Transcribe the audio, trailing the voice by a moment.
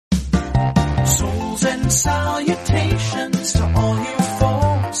and salutations to all you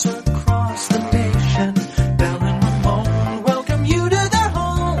folks across the nation. Bell and Ramon welcome you to their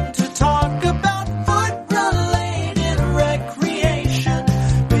home to talk about foot-related recreation.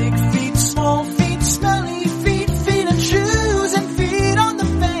 Big feet, small feet, smelly feet, feet and shoes, and feet on the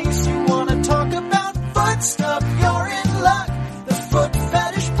face. You want to talk about foot stuff, you're in luck. The Foot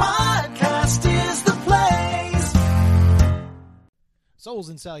Fetish Podcast is the place. Souls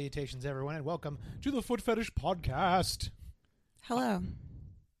and salutations, everyone, and welcome to the Foot Fetish Podcast. Hello.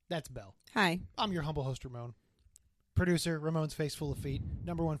 That's Belle. Hi. I'm your humble host, Ramon. Producer, Ramon's face full of feet.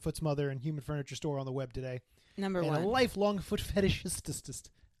 #1 foot smother and human furniture store on the web today. Number and one. a lifelong foot fetishist.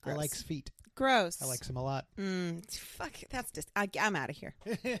 I Gross. likes feet. Gross. I likes them a lot. Fuck. That's just. I'm out of here.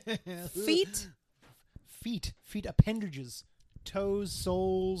 Feet. Feet appendages. Toes,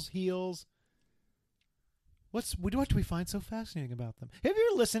 soles, heels. What do we find so fascinating about them? Have you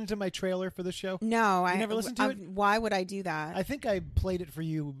ever listened to my trailer for the show? No, I never listened to it? Why would I do that? I think I played it for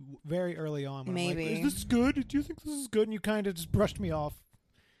you very early on. When Maybe. I'm like, is this good? Do you think this is good? And you kind of just brushed me off.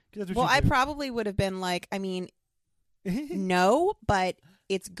 'Cause that's what Well, you I do. probably would have been like, I mean, no, but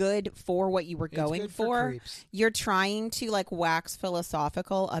it's good for what you were It's going good for. creeps. You're trying to like wax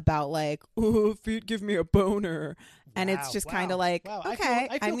philosophical about like, oh, feet give me a boner, and it's just kind of like, wow. okay,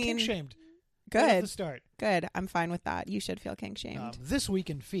 I feel mean, kink-shamed. Right off the good, start. good. I'm fine with that. You should feel kink shamed. This week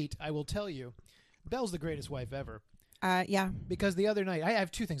in feet, I will tell you, Belle's the greatest wife ever. Yeah. Because the other night, I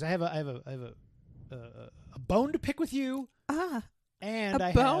have two things. I have a bone to pick with you, and A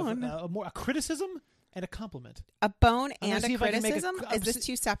I bone? have a criticism and a compliment. A bone I'm gonna and see a if I can make criticism? Is this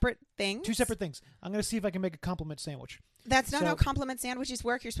two separate things? Two separate things. I'm going to see if I can make a compliment sandwich. That's not So- how compliment sandwiches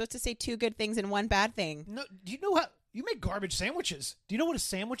work. You're supposed to say two good things and one bad thing. No, do you know how you make garbage sandwiches? Do you know what a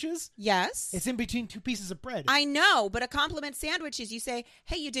sandwich is? Yes. It's in between two pieces of bread. I know, but a compliment sandwich is you say,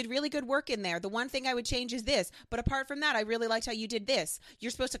 hey, you did really good work in there. The one thing I would change is this. But apart from that, I really liked how you did this.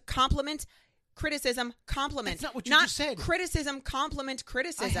 You're supposed to compliment, criticism, compliment. That's not what you Not just said. Criticism, compliment,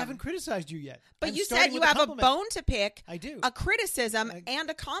 criticism. I haven't criticized you yet. But I'm you starting said you with have a compliment. bone to pick. I do. A criticism and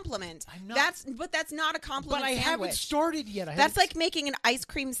a compliment. I'm not- That's not a compliment But I sandwich. haven't started yet. That's like making an ice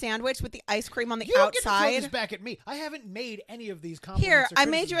cream sandwich with the ice cream on the you don't get to throw outside. this back at me. I haven't made any of these compliments. Here, or I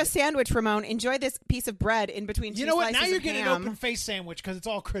made you a criticisms yet. sandwich, Ramon. Enjoy this piece of bread in between two You know what? slices Now you're of getting ham. an open face sandwich because it's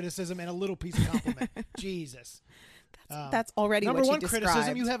all criticism and a little piece of compliment. Jesus. That's already Number what you one criticism: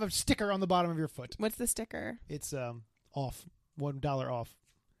 described. you have a sticker on the bottom of your foot. What's the sticker? It's off, $1 off.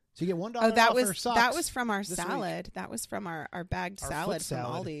 So you get $1 Oh, that off was for socks. that was from our this salad. That was from our bagged Our salad foot from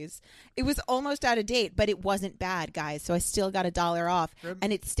salad. Aldi's. It was almost out of date, but it wasn't bad, guys. So I still got $1 off,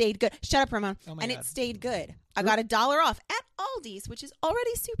 and it stayed good. Shut up, Ramon. Oh my and God. it stayed good. I got $1 off at Aldi's, which is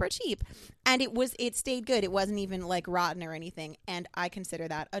already super cheap, and it stayed good. It wasn't even like rotten or anything, and I consider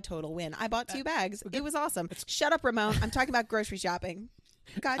that a total win. I bought 2 bags. It was awesome. Shut up, Ramon. I'm talking about grocery shopping.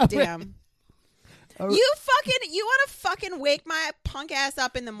 God damn. You want to fucking wake my punk ass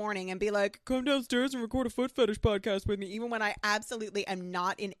up in the morning and be like, come downstairs and record a foot fetish podcast with me, even when I absolutely am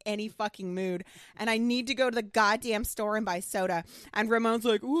not in any fucking mood and I need to go to the goddamn store and buy soda. And Ramon's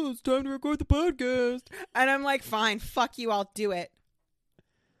like, oh, it's time to record the podcast. And I'm like, fine, fuck you, I'll do it.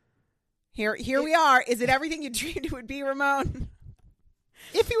 Here we are. Is it everything you dreamed it would be, Ramon?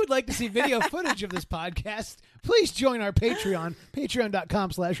 If you would like to see video footage of this podcast, please join our Patreon,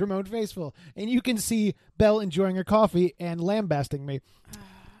 patreon.com/RamonFaceful, and you can see Belle enjoying her coffee and lambasting me,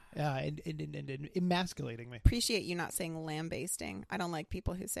 and emasculating me. Appreciate you not saying lambasting. I don't like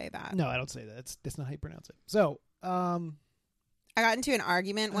people who say that. No, I don't say that. That's not how you pronounce it. So, I got into an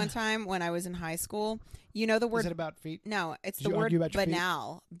argument one time when I was in high school. You know the word... is it about feet? No, it's Did the you word argue about your feet?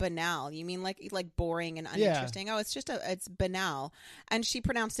 banal. Banal. You mean like boring and uninteresting? Oh, it's banal. And she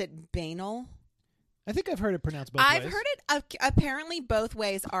pronounced it banal. I think I've heard it pronounced both ways. I've heard it. Apparently, both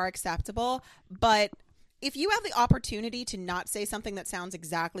ways are acceptable. But if you have the opportunity to not say something that sounds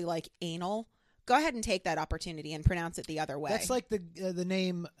exactly like anal, go ahead and take that opportunity and pronounce it the other way. That's like the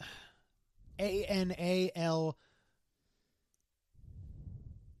name ANAL.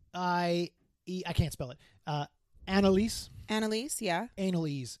 I can't spell it. Annalise. Annalise, yeah.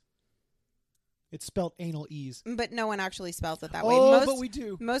 Analese. It's spelled anal ease. But no one actually spells it that way. Oh, but we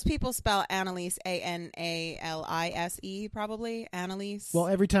do. Most people spell Annalise Analise, probably. Annalise. Well,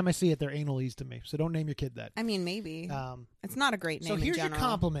 every time I see it, they're analese to me. So don't name your kid that. I mean, maybe. It's not a great name So here's in your general.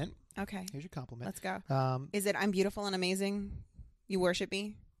 compliment. Okay. Here's your compliment. Let's go. Is it I'm beautiful and amazing? You worship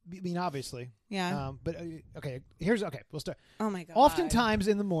me? I mean, obviously. Yeah. But okay, we'll start. Oh my God. Oftentimes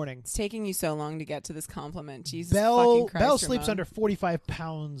in the morning, It's taking you so long to get to this compliment. Jesus Belle fucking Christ, sleeps Ramon. under 45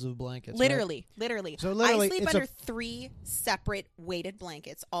 pounds of blankets. right? Literally. So literally, I sleep it's under 3 separate weighted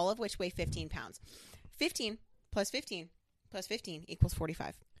blankets, all of which weigh 15 pounds. 15 plus 15 plus 15 equals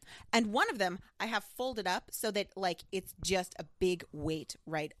 45. And one of them I have folded up so that like it's just a big weight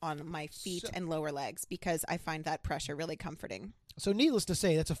right on my feet and lower legs because I find that pressure really comforting. So needless to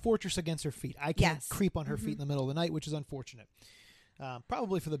say, that's a fortress against her feet. I can't creep on her feet in the middle of the night, which is unfortunate.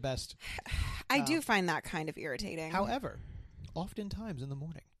 Probably for the best. I do find that kind of irritating. However, oftentimes in the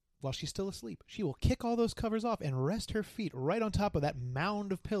morning, while she's still asleep, she will kick all those covers off and rest her feet right on top of that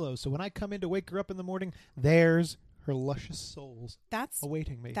mound of pillows. So when I come in to wake her up in the morning, there's her luscious soles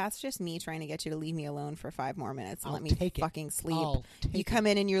awaiting me. That's just me trying to get you to leave me alone for 5 more minutes and I'll let me take it. fucking sleep. I'll You take come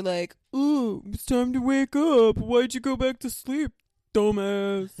in and you're like, "Ooh, it's time to wake up. Why'd you go back to sleep,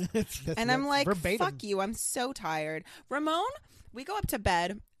 dumbass?" And I'm like, verbatim. "Fuck you. I'm so tired." Ramon, we go up to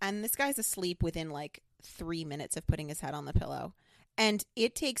bed and this guy's asleep within like 3 minutes of putting his head on the pillow. And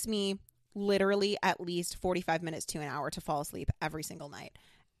it takes me literally at least 45 minutes to an hour to fall asleep every single night.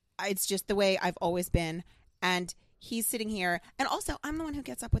 It's just the way I've always been. And he's sitting here. And also, I'm the one who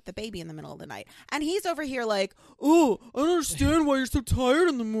gets up with the baby in the middle of the night. And he's over here like, "Oh, I don't understand why you're so tired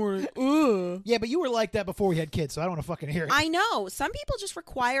in the morning." Ugh. Yeah, but you were like that before we had kids, so I don't want to fucking hear it. I know. Some people just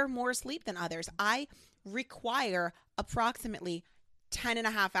require more sleep than others. I require approximately 10 and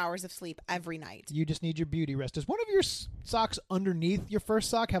a half hours of sleep every night. You just need your beauty rest. Does one of your socks underneath your first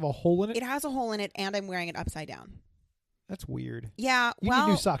sock have a hole in it? It has a hole in it, and I'm wearing it upside down. That's weird. Yeah, You need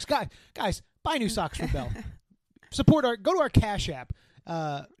new socks. Guys, buy new socks for Belle. Go to our Cash App, $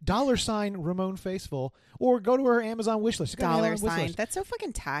 Ramon Faceful, or go to her Amazon wish list. $. That's so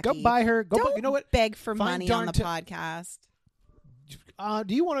fucking tacky. Go buy her. Don't you know what? beg for Find money on the darn podcast.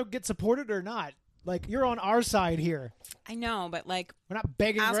 Do you want to get supported or not? Like, you're on our side here. I know, but like, We're not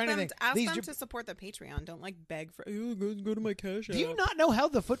begging ask for anything. them to support the Patreon. Don't like beg for. Oh, go to my Cash App. Do you not know how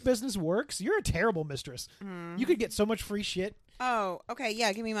the foot business works? You're a terrible mistress. You could get so much free shit. Oh, okay,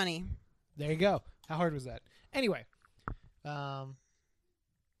 yeah, give me money. There you go. How hard was that? Anyway,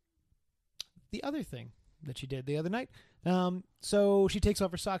 the other thing that she did the other night, so she takes off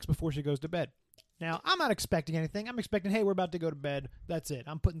her socks before she goes to bed. Now, I'm not expecting anything. I'm expecting, hey, we're about to go to bed. That's it.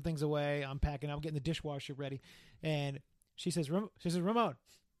 I'm putting things away. I'm packing. I'm getting the dishwasher ready. And she says, Ramon,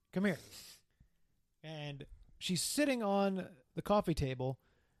 come here. And she's sitting on the coffee table,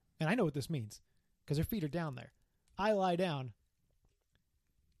 and I know what this means because her feet are down there. I lie down,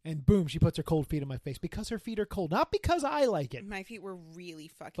 and boom, she puts her cold feet on my face because her feet are cold. Not because I like it. My feet were really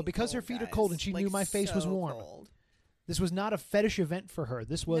fucking But because cold, her feet guys. are cold and she Like, knew my face was so warm. cold. This was not a fetish event for her.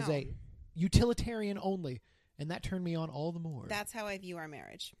 This was No. a utilitarian only, and that turned me on all the more. That's how I view our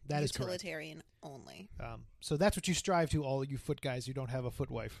marriage. That is correct. Utilitarian only. So that's what you strive to, all you foot guys who don't have a foot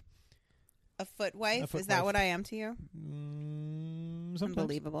wife. A foot wife? A foot Is that wife. what I am to you? Sometimes.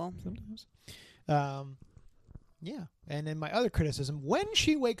 Unbelievable. Sometimes. Yeah. And then my other criticism, when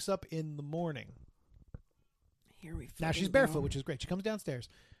she wakes up in the morning, Here we now she's fucking barefoot, go. which is great. She comes downstairs.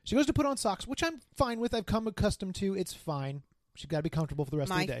 She goes to put on socks, which I'm fine with. I've come accustomed to. It's fine. She's got to be comfortable for the rest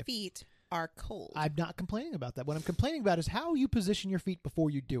My of the day. feet are cold. I'm not complaining about that. What I'm complaining about is how you position your feet before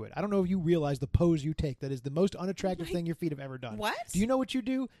you do it. I don't know if you realize the pose you take. That is the most unattractive thing your feet have ever done. What? Do you know what you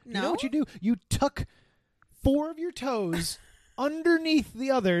do? No. You know what you do? You tuck 4 of your toes underneath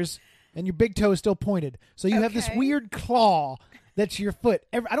the others, and your big toe is still pointed. So you have this Okay. weird claw that's your foot.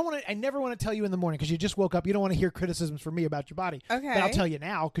 I never want to tell you in the morning because you just woke up. You don't want to hear criticisms from me about your body. Okay. But I'll tell you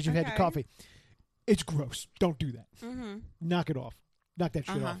now because you've had your Okay. coffee. It's gross. Don't do that. Mm-hmm. Knock it off. Knock that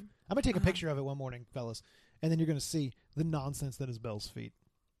shit Uh-huh. off. I'm going to take a picture of it one morning, fellas, and then you're going to see the nonsense that is Belle's feet.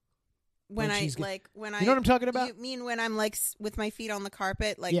 When When I she's like when I You know what I'm talking about? You mean when I'm like with my feet on the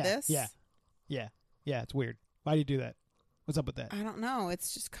carpet like Yeah, this? yeah. Yeah, it's weird. Why do you do that? What's up with that? I don't know.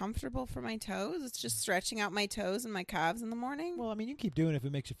 It's just comfortable for my toes. It's just stretching out my toes and my calves in the morning. Well, I mean, you keep doing it if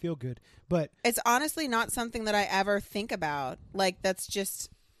it makes you feel good, but It's honestly not something that I ever think about. Like that's just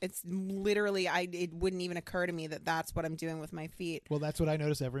it's literally it wouldn't even occur to me that that's what I'm doing with my feet. well, that's what I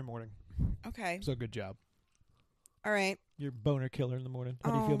notice every morning. Okay. So good job. All right. You're a boner killer in the morning. How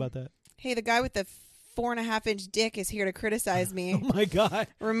do you Oh. feel about that? Hey, the guy with the 4.5-inch dick is here to criticize me. Oh my god!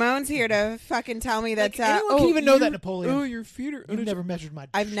 Ramon's here to fucking tell me that Like, anyone can even know that, Napoleon. Oh, your feet are. You've never measured my.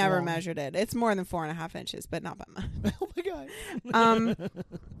 I've never schlong. measured it. It's more than 4.5 inches, but not by much. Oh my god!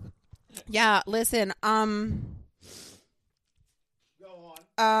 Yeah. Listen. Go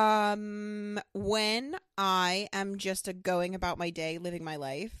on. When I am just going about my day, living my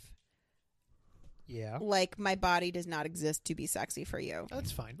life, Yeah, like my body does not exist to be sexy for you.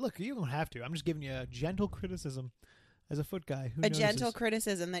 that's fine. Look, you don't have to. I'm just giving you a gentle criticism as a foot guy who A notices. gentle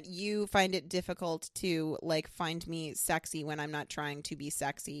criticism that you find it difficult to like find me sexy when I'm not trying to be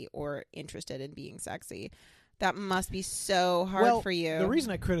sexy or interested in being sexy. That must be so hard for you. The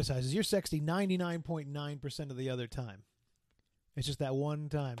reason I criticize is you're sexy 99.9% of the other time. It's just that one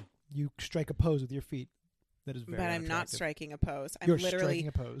time you strike a pose with your feet that is very But I'm not unattractive. striking a pose. I'm You're literally striking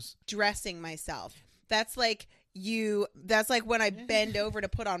a pose. dressing myself. That's like when I bend over to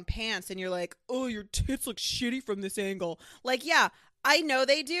put on pants and you're like, oh, your tits look shitty from this angle. Like, yeah, I know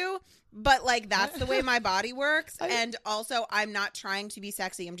they do, but like that's the way my body works. And also I'm not trying to be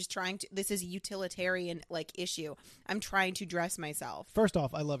sexy. I'm just trying to, this is a utilitarian like issue. I'm trying to dress myself. First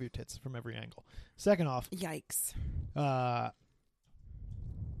off, I love your tits from every angle. Second off, Yikes.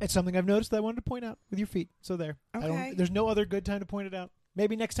 it's something I've noticed that I wanted to point out with your feet. So there. Okay. There's no other good time to point it out.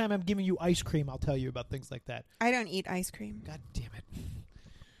 Maybe next time I'm giving you ice cream, I'll tell you about things like that. I don't eat ice cream. God damn it.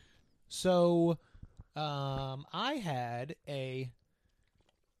 So, I had a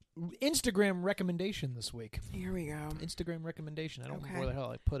Instagram recommendation this week. Here we go. Instagram recommendation. I don't Okay. know where the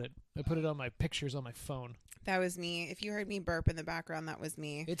hell I put it. I put it on my pictures on my phone. That was me. If you heard me burp in the background, that was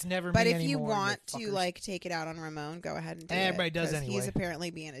me. It's never But me if anymore, you want you to fuckers. like take it out on Ramon, go ahead and do it. Everybody does 'cause anyway. He's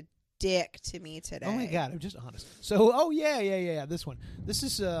apparently being a dick to me today. Oh my God, I'm just honest. So, this one. This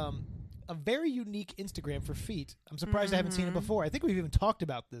is a very unique Instagram for feet. I'm surprised I haven't seen it before. I think we've even talked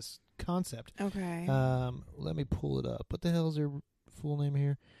about this concept. Okay. Let me pull it up. What the hell is her full name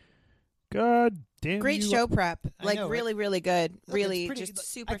here? God damn Great you. show prep. I Like know, right? really, really good. Look, really it's pretty- just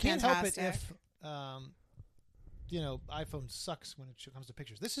super I can't fantastic. help it if, iPhone sucks when it comes to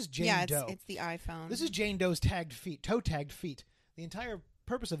pictures. This is Jane yeah, Doe. it's the iPhone. This is Jane Doe's tagged feet, toe tagged feet. The entire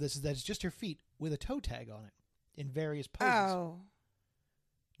purpose of this is that it's just her feet with a toe tag on it in various poses. Oh.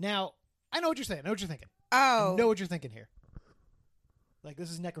 Now, I know what you're saying. I know what you're thinking. Oh. I know what you're thinking here. Like,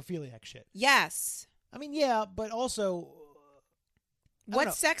 this is necrophiliac shit. Yes. I mean, yeah, but also... I don't know.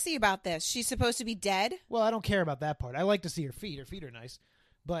 What's sexy about this? She's supposed to be dead? Well, I don't care about that part. I like to see her feet. Her feet are nice.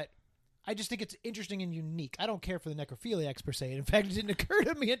 But I just think it's interesting and unique. I don't care for the necrophiliacs per se. In fact, it didn't occur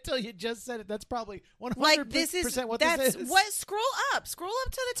to me until you just said it. That's probably 100% Like this is what that's this is. what scroll up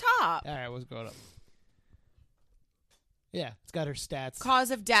to the top. All right, what's going up? Yeah, it's got her stats.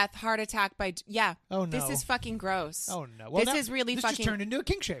 Cause of death, heart attack by Oh, no. This is fucking gross. Oh, no. Well, this is really this fucking just turned into a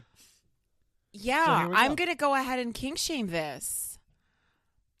kink shape. Yeah, So here we I'm go. going to go ahead and kink shame this.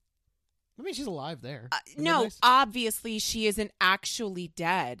 I mean, she's alive there. Isn't that No, nice? obviously she isn't actually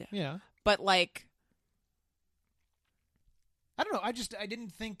dead. Yeah. But like I don't know. I didn't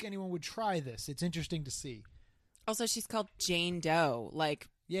think anyone would try this. It's interesting to see. also she's called Jane Doe. Like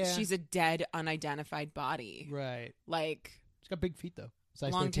Yeah. she's a dead unidentified body. Right. Like She's got big feet, though.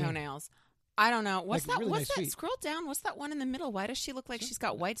 Size long 13. toenails. I don't know. What's Like, that? really What's nice that? feet. Scroll down. What's that one in the middle? Why does she look like she's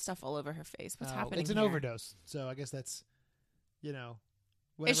got white stuff all over her face? What's happening? It's an here? overdose. So I guess that's, whatever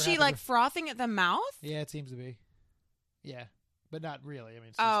Is she happened like to- frothing at the mouth? Yeah, it seems to be. Yeah, but not really. I mean,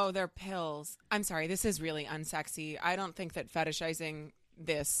 it's just, Oh, they're pills. I'm sorry. This is really unsexy. I don't think that fetishizing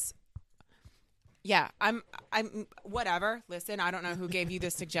this. Yeah, I'm whatever. Listen, I don't know who gave you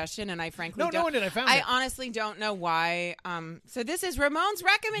this suggestion, and I frankly no don't. one did. I found I it. honestly don't know why. So this is Ramon's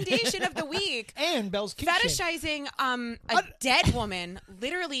recommendation of the week. And Bell's kink shame. Fetishizing a dead woman,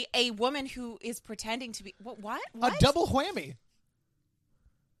 literally a woman who is pretending to be what? A double whammy.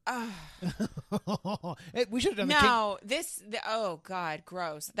 We should have done the kink. No, oh God,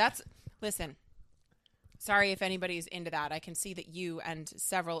 gross. Listen. Sorry if anybody's into that. I can see that you and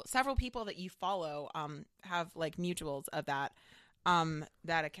several people that you follow have like mutuals of that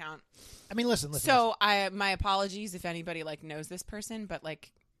account. I mean, listen. So my apologies if anybody like knows this person, but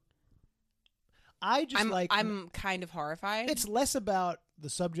like I just I'm kind of horrified. It's less about the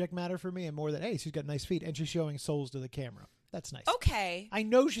subject matter for me and more that, hey, she's got nice feet and she's showing soles to the camera. That's nice. Okay. I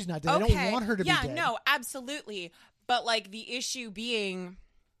know she's not dead. Okay. I don't want her to be dead. Yeah, no, absolutely. But like the issue being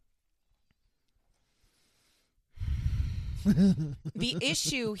the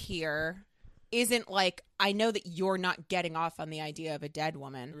issue here isn't like, I know that you're not getting off on the idea of a dead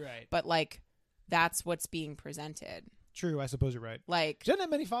woman. Right. But like that's what's being presented. True, I suppose you're right. Like She doesn't have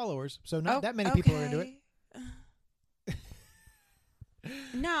many followers, so not that many people are into it.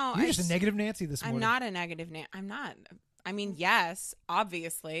 No, You're just a negative Nancy this morning. I'm not a negative I'm not. I mean, yes,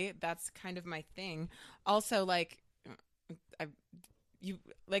 obviously, that's kind of my thing. Also, like, you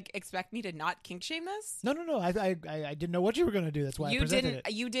like expect me to not kink shame this? No. I didn't know what you were going to do. That's why I presented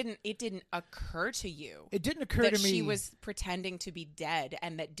it. You didn't. It didn't occur to you. It didn't occur that to me. She was pretending to be dead,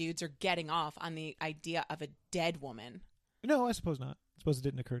 and that dudes are getting off on the idea of a dead woman. No, I suppose not. I suppose it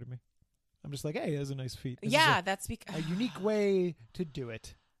didn't occur to me. I'm just like, hey, those are nice feet. This is that's because a unique way to do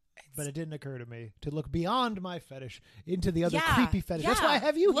it. But it didn't occur to me to look beyond my fetish into the other creepy fetish. That's why I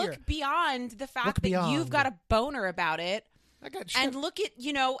have you here. Look beyond the fact Look that beyond. you've got a boner about it. I got And look at,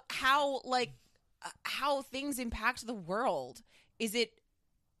 how, like, how things impact the world.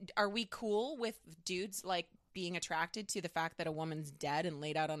 Are we cool with dudes like being attracted to the fact that a woman's dead and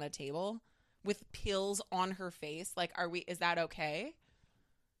laid out on a table with pills on her face? Like, is that okay?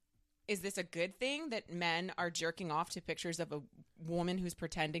 Is this a good thing that men are jerking off to pictures of a woman who's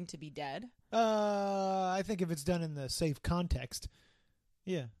pretending to be dead? I think if it's done in the safe context,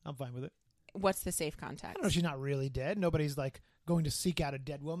 yeah, I'm fine with it. What's the safe context? I don't know. She's not really dead. Nobody's like going to seek out a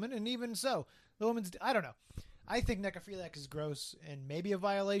dead woman, and even so, the woman's. I don't know. I think necrophiliac is gross and maybe a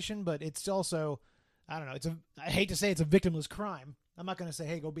violation, but it's also, I don't know. I hate to say it's a victimless crime. I'm not going to say,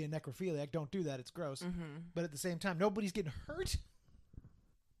 hey, go be a necrophiliac. Don't do that. It's gross. Mm-hmm. But at the same time, nobody's getting hurt.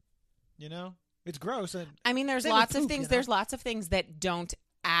 You know, it's gross. And I mean, there's lots of things. There's lots of things that don't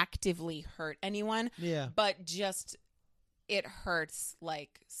actively hurt anyone. Yeah. But just it hurts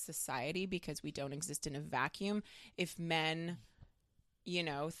like society because we don't exist in a vacuum. If men,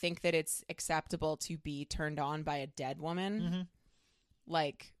 think that it's acceptable to be turned on by a dead woman,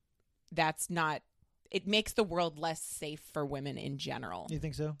 like that's not. It makes the world less safe for women in general. You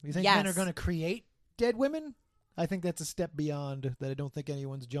think so? You think yes. men are going to create dead women? I think that's a step beyond that. I don't think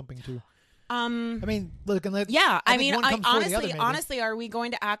anyone's jumping to. I mean, look, and honestly, are we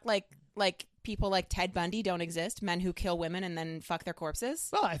going to act like people like Ted Bundy don't exist? Men who kill women and then fuck their corpses?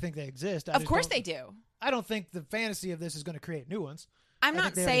 Well, I think they exist. Of course they do. I don't think the fantasy of this is going to create new ones. I'm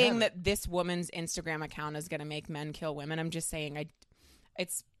not saying that this woman's Instagram account is going to make men kill women. I'm just saying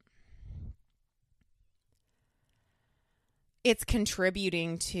it's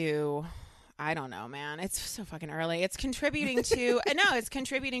contributing to. I don't know, man. It's so fucking early. It's contributing to it's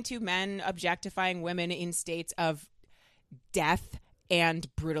contributing to men objectifying women in states of death and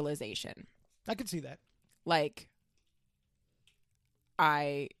brutalization. I can see that. Like,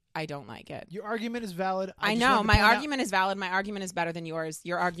 I don't like it. Your argument is valid. I know my argument is valid. My argument is better than yours.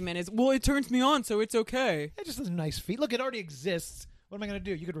 Your argument is, well, it turns me on, so it's okay. It just has nice feet. Look, it already exists. What am I going to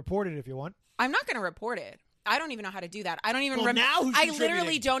do? You could report it if you want. I'm not going to report it. I don't even know how to do that. I don't even I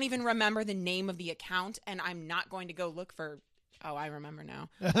literally don't even remember the name of the account, and I'm not going to go look for. Oh, I remember now.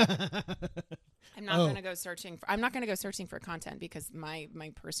 I'm not going to go searching. I'm not going to go searching for content because my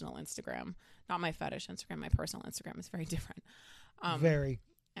personal Instagram, not my fetish Instagram, my personal Instagram is very different. Very.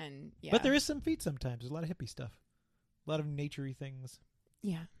 And yeah, but there is some feet sometimes. There's a lot of hippie stuff, a lot of naturey things.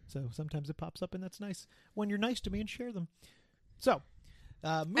 Yeah. So sometimes it pops up, and that's nice when you're nice to me and share them. So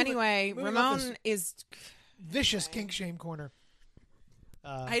anyway, Ramon is. Vicious kink shame corner.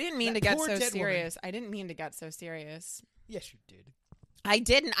 I didn't mean to get so serious. I didn't mean to get so serious. Yes, you did. I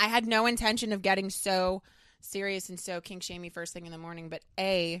didn't. I had no intention of getting so serious and so kink shamey first thing in the morning. But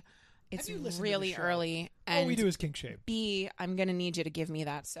A, it's really early. And all we do is kink shame. B, I'm going to need you to give me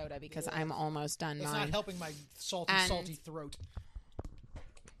that soda because I'm almost done. It's not helping my salty throat.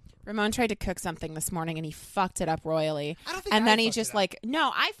 Ramon tried to cook something this morning and he fucked it up royally. I don't think and then he just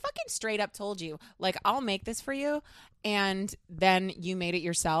no, I fucking straight up told you, like, I'll make this for you. And then you made it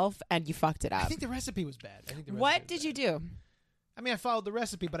yourself and you fucked it up. I think the recipe was bad. What did you do? I mean, I followed the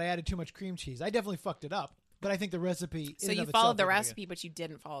recipe, but I added too much cream cheese. I definitely fucked it up. But I think the recipe. So you followed the recipe, but you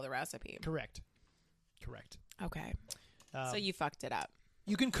didn't follow the recipe. Correct. Okay. So you fucked it up.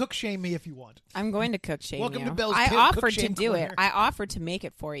 You can cook shame me if you want. I'm going to cook shame Welcome you. to Bell's I offered to do corner. it. I offered to make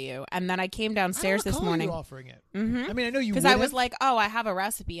it for you, and then I came downstairs this morning. You offering it. Mm-hmm. I mean, I know you because I was like, oh, I have a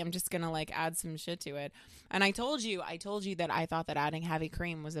recipe. I'm just gonna like add some shit to it. And I told you that I thought that adding heavy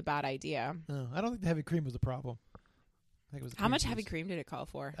cream was a bad idea. Oh, I don't think the heavy cream was the problem. I think it was how much heavy cream did it call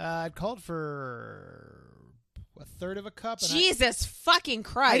for? It called for a third of a cup. Jesus fucking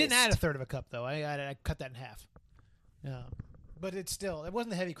Christ! I didn't add a third of a cup though. I cut that in half. But it wasn't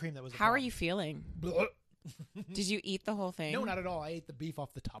the heavy cream that was the How problem. are you feeling? Did you eat the whole thing? No, not at all. I ate the beef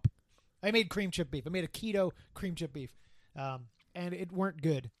off the top. I made cream chip beef. I made a keto cream chip beef. And it weren't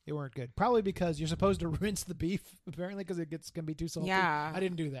good. Probably because you're supposed to rinse the beef, apparently, because it can be too salty. Yeah. I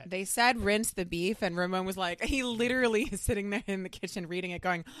didn't do that. They said rinse the beef, and Ramon was like, he literally is sitting there in the kitchen reading it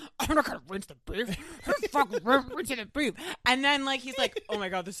going, I'm not going to rinse the beef. Fucking rinsing the beef. And then he's like, oh my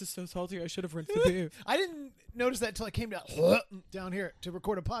God, this is so salty. I should have rinsed the beef. I didn't notice that until I came down here to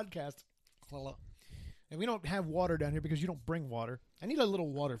record a podcast. And we don't have water down here because you don't bring water. I need a little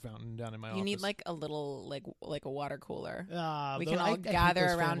water fountain down in my office. You need a little like a water cooler. We can can all gather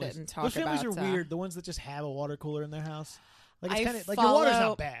around it and talk about. Those families are weird. The ones that just have a water cooler in their house. It's I kind of your water's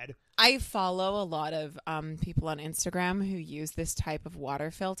not bad. I follow a lot of people on Instagram who use this type of water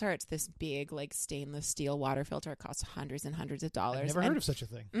filter. It's this big stainless steel water filter. It costs hundreds and hundreds of dollars. I've never heard of such a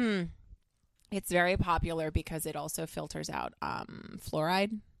thing. It's very popular because it also filters out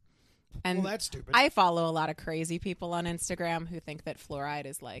fluoride. And well, that's stupid. I follow a lot of crazy people on Instagram who think that fluoride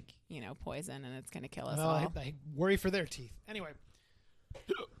is like, poison and it's going to kill us all. I worry for their teeth. Anyway.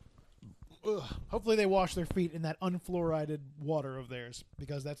 Ugh. Hopefully they wash their feet in that unfluoridated water of theirs,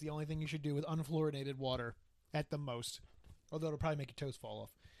 because that's the only thing you should do with unfluoridated water at the most. Although it'll probably make your toes fall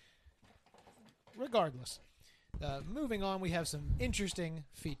off. Regardless. Moving on, we have some interesting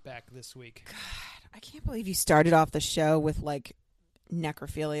feedback this week. God, I can't believe you started off the show with like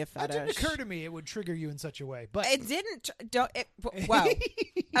necrophilia fetish. It didn't occur to me it would trigger you in such a way, but It didn't. Whoa.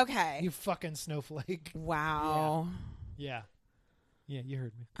 Okay. you fucking snowflake. Wow. Yeah, you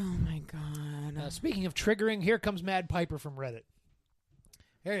heard me. Oh my god. Speaking of triggering, here comes Mad Piper from Reddit.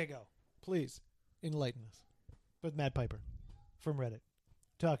 There you go. Please enlighten us with Mad Piper from Reddit,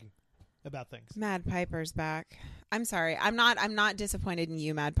 talking about things. Mad Piper's back. I'm sorry. I'm not disappointed in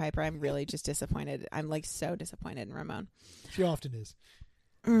you, Mad Piper. I'm really just disappointed. I'm like so disappointed in Ramon. She often is.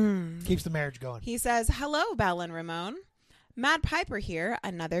 Keeps the marriage going. He says, "Hello, Belle and Ramon. Mad Piper here.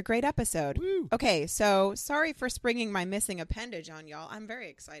 Another great episode." Woo. Okay, so sorry for springing my missing appendage on y'all. I'm very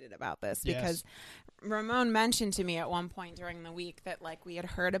excited about this because Ramon mentioned to me at one point during the week that like we had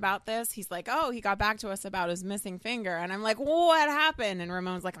heard about this. He's like, "Oh, he got back to us about his missing finger," and I'm like, "What happened?" And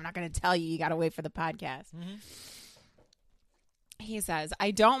Ramon's like, "I'm not going to tell you. You got to wait for the podcast." Mm-hmm. He says,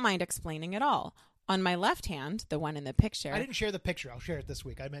 "I don't mind explaining at all. On my left hand, the one in the picture." I didn't share the picture. I'll share it this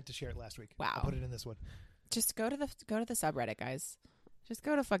week. I meant to share it last week. Wow. I'll put it in this one. Just go to the subreddit, guys. Just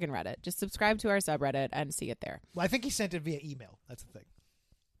go to fucking Reddit. Just subscribe to our subreddit and see it there. Well, I think he sent it via email. That's the thing.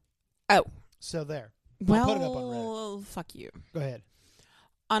 Oh. So there. Well, I'll put it up on Reddit. Fuck you. Go ahead.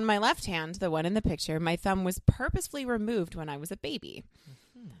 On my left hand, the one in the picture, my thumb was purposefully removed when I was a baby.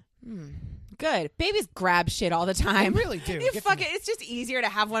 Good. Babies grab shit all the time. They really do. It's just easier to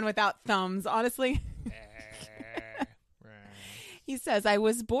have one without thumbs, honestly. He says, I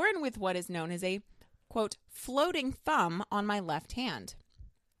was born with what is known as a, quote, floating thumb on my left hand.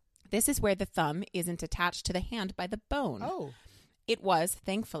 This is where the thumb isn't attached to the hand by the bone. Oh. It was,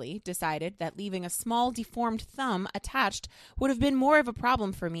 thankfully, decided that leaving a small deformed thumb attached would have been more of a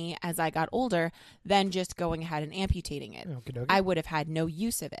problem for me as I got older than just going ahead and amputating it. Okey-dokey. I would have had no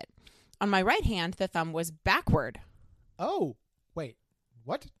use of it. On my right hand, the thumb was backward. Oh. Wait.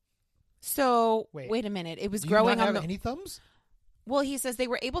 What? So, wait a minute. It was Do growing you not on have any thumbs? Well, he says they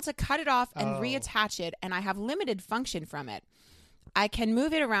were able to cut it off and Oh. reattach it, and I have limited function from it. I can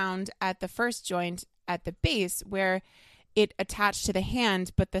move it around at the first joint at the base where it attached to the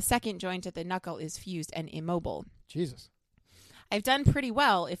hand, but the second joint at the knuckle is fused and immobile. Jesus. I've done pretty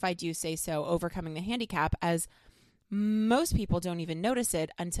well, if I do say so, overcoming the handicap, as most people don't even notice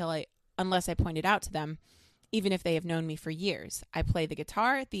it unless I point it out to them, even if they have known me for years. I play the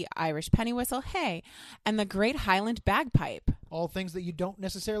guitar, the Irish penny whistle, hey, and the great Highland bagpipe. All things that you don't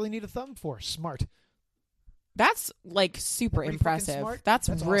necessarily need a thumb for. Smart. That's like super Pretty fucking impressive. smart. That's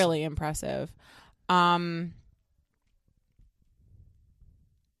That's really impressive.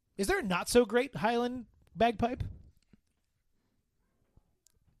 Is there a not so great Highland bagpipe?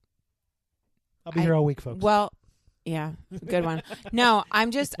 I'll be here all week, folks. Well, yeah, good one. No,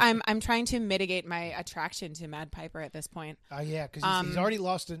 I'm trying to mitigate my attraction to Mad Piper at this point. Yeah, because he's already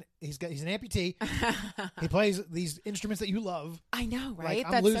lost he's an amputee. He plays these instruments that you love. I know, right? Like,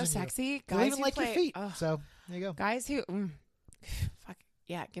 I'm That's losing so you. sexy. They'll Guys even who like play, your feet. ugh. So there you go. Guys who, fuck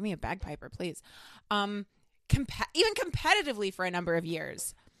yeah, give me a bagpiper, please. Even competitively for a number of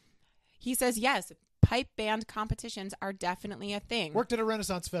years. He says yes, pipe band competitions are definitely a thing. Worked at a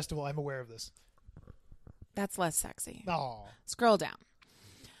Renaissance festival. I'm aware of this. That's less sexy. Oh, Scroll down.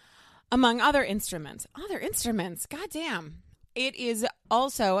 Among other instruments. Goddamn. It is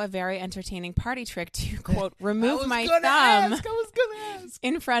also a very entertaining party trick to, quote, remove my thumb I was gonna ask.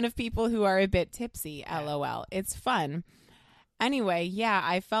 in front of people who are a bit tipsy. LOL. It's fun. Anyway, yeah,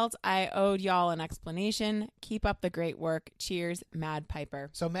 I felt I owed y'all an explanation. Keep up the great work. Cheers, Mad Piper.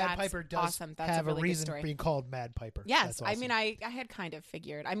 So Mad That's Piper does awesome. That's have a really good reason story. for being called Mad Piper. Yes, That's awesome. I mean, I had kind of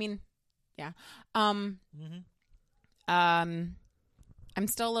figured. I mean, yeah. Mm-hmm. I'm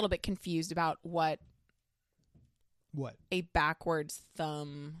still a little bit confused about what a backwards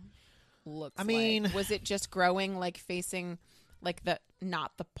thumb looks I mean- like. Was it just growing like facing like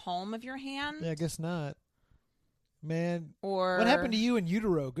not the palm of your hand? Yeah, I guess not. Man, Or what happened to you in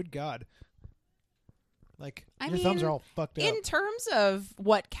utero? Good God. Like, your thumbs mean, are all fucked up. In terms of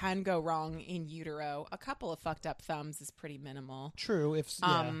what can go wrong in utero, a couple of fucked up thumbs is pretty minimal. True. If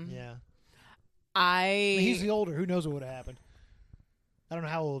yeah. I mean, he's the older. Who knows what would have happened? I don't know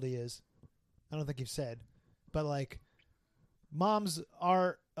how old he is. I don't think you've said. But, like, moms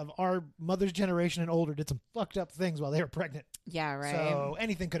are of our mother's generation and older did some fucked up things while they were pregnant. Yeah, right. So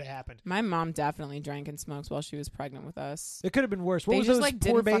anything could have happened. My mom definitely drank and smoked while she was pregnant with us. It could have been worse. What They was just, those like,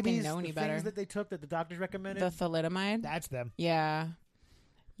 poor didn't fucking babies? know any the better. things that they took that the doctors recommended? The thalidomide? That's them. Yeah.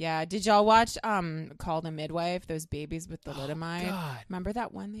 Yeah. Did y'all watch Call the Midwife? Those babies with thalidomide? God. Remember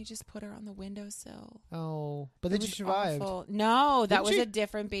that one they just put her on the windowsill? Oh, but then It she was survived. awful. No, that Didn't was she? a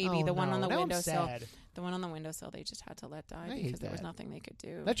different baby. Oh, the one no. on the Now I'm windowsill. sad. The one on the windowsill they just had to let die I hate because there was that. nothing they could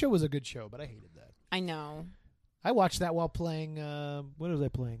do. That show was a good show, but I hated that. I know. I watched that while playing. What was I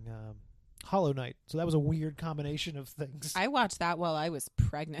playing? Hollow Knight. So that was a weird combination of things. I watched that while I was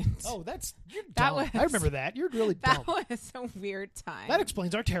pregnant. Oh, you're That dumb. was- I remember that. You're really that dumb. was a weird time. That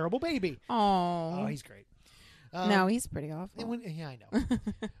explains our terrible baby. Oh, He's great. no, he's pretty awful. Yeah, I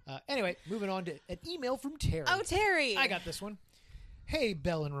know. Anyway, moving on to an email from Terry. Oh, Terry. I got this one. Hey,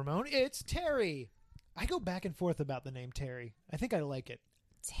 Belle and Ramon, it's Terry. I go back and forth about the name Terry. I think I like it.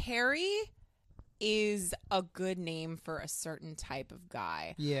 Terry is a good name for a certain type of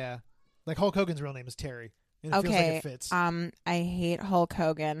guy. Yeah. Like Hulk Hogan's real name is Terry. And it feels like it fits. I hate Hulk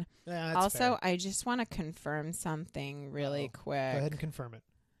Hogan. Yeah, that's Also, fair. I just want to confirm something really quick. Go ahead and confirm it.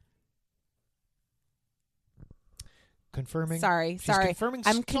 Confirming. Sorry. Confirming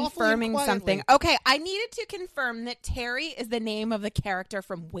I'm softly and confirming quietly. something. Okay, I needed to confirm that Terry is the name of the character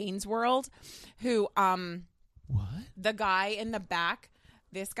from Wayne's World, who What? the guy in the back,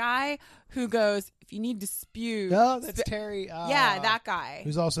 this guy who goes, if you need to spew. No, that's Terry. Yeah, that guy.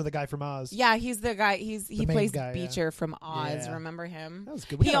 Who's also the guy from Oz. Yeah, he's the guy. He main plays guy, yeah. Beecher from Oz. Yeah. Remember him? That was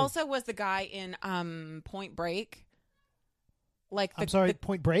good. He also was the guy in Point Break. Like I'm sorry,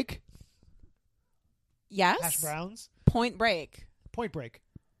 Point Break? yes, Hash Browns? Point Break. Point Break.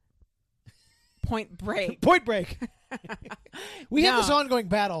 Point Break. Point Break. We have No. this ongoing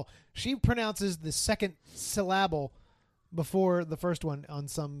battle. She pronounces the second syllable before the first one on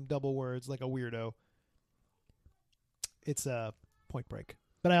some double words like a weirdo. It's Point Break.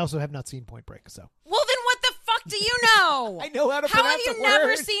 But I also have not seen Point Break, so. Well, then what the fuck do you know? I know how to How have pronounce you a never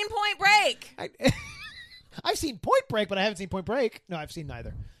word. seen Point Break? I've seen Point Break, but I haven't seen Point Break. No, I've seen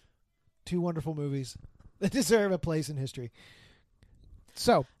neither. Two wonderful movies that deserve a place in history.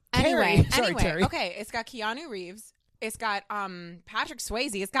 So, Terry. Sorry, Terry. Okay, it's got Keanu Reeves. It's got Patrick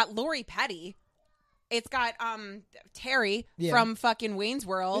Swayze. It's got Lori Petty. It's got Terry Yeah. from fucking Wayne's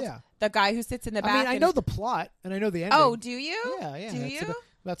World. Yeah. The guy who sits in the back. I mean, I and- know the plot, and I know the ending. Oh, do you? Yeah. Do It's you?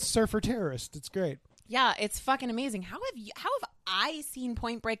 about surfer terrorists. It's great. Yeah, it's fucking amazing. How have I seen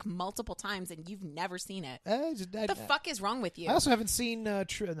Point Break multiple times and you've never seen it? What the fuck is wrong with you? I also haven't seen not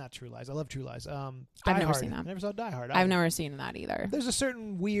True Lies. I love True Lies. Die never Hard. seen that. I never saw Die Hard. I've never seen that either. There's a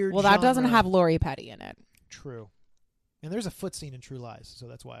certain weird. Well, that doesn't genre. have Lori Petty in it. True. And there's a foot scene in True Lies, so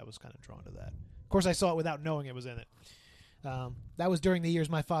that's why I was kind of drawn to that. Of course, I saw it without knowing it was in it. That was during the years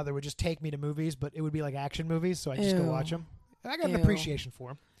my father would just take me to movies, but it would be like action movies, so I'd just go Ew. watch them. I got an Ew. appreciation for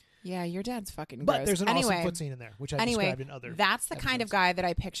them. Yeah, your dad's fucking But gross. there's an anyway, awesome foot scene in there, which I anyway, described in other that's the kind of episodes. guy that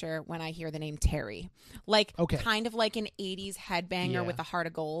I picture when I hear the name Terry. Like, Okay. kind of like an 80s headbanger Yeah. with a heart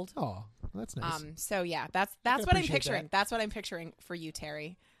of gold. Oh, that's nice. So yeah, that's can what I'm appreciate picturing. that. That's what I'm picturing for you,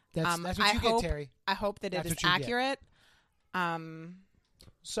 Terry. that's what I you hope, get, Terry. I hope that That's it is what you get. accurate.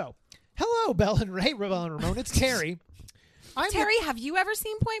 So, hello, Belle and Ramon. It's Terry. Terry, have you ever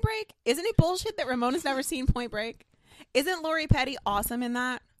seen Point Break? Isn't it bullshit that Ramona's never seen Point Break? Isn't Lori Petty awesome in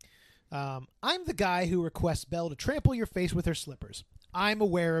that? I'm the guy who requests Belle to trample your face with her slippers. I'm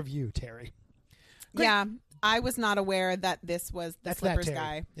aware of you, Terry. Great. Yeah, I was not aware that this was the That's Slippers that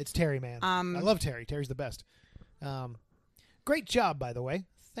Terry. guy. It's Terry, man. I love Terry. Terry's the best. Great job, by the way.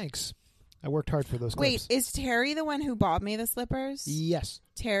 Thanks. I worked hard for those Wait, clips. is Terry the one who bought me the slippers? Yes.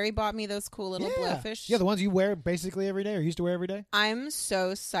 Terry bought me those cool little blowfish. Yeah, the ones you wear basically every day or used to wear every day. I'm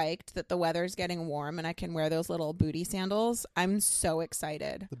so psyched that the weather's getting warm and I can wear those little booty sandals. I'm so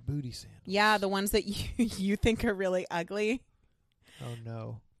excited. The booty sandals. Yeah, the ones that you think are really ugly. Oh,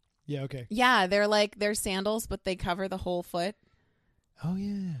 no. Yeah, okay. Yeah, they're sandals, but they cover the whole foot. Oh,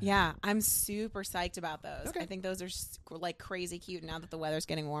 yeah. Yeah, I'm super psyched about those. Okay. I think those are like crazy cute. Now that the weather's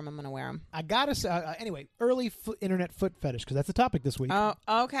getting warm, I'm going to wear them. I got to say, anyway, early internet foot fetish, because that's the topic this week. Oh,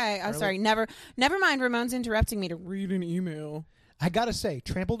 okay. I'm sorry. Never mind. Ramon's interrupting me to read an email. I got to say,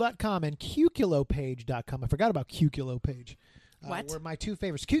 trample.com and QKilopage.com. I forgot about QKilopage. What? Were my two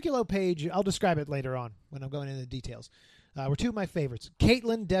favorites. QKilopage, I'll describe it later on when I'm going into the details. Were two of my favorites.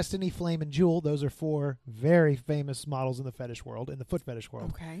 Caitlin, Destiny, Flame, and Jewel. Those are four very famous models in the fetish world, in the foot fetish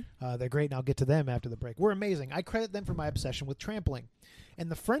world. Okay. They're great, and I'll get to them after the break. We're amazing. I credit them for my obsession with trampling. And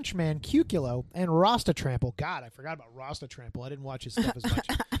the Frenchman, Q-Kilo, and Rasta Trample. God, I forgot about Rasta Trample. I didn't watch his stuff as much.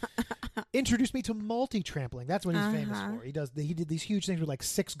 introduced me to multi-trampling. That's what he's famous for. He did these huge things with like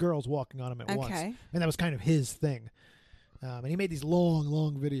 6 girls walking on him at once. And that was kind of his thing. And he made these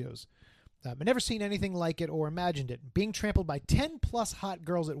long videos. I've never seen anything like it or imagined it. Being trampled by 10 plus hot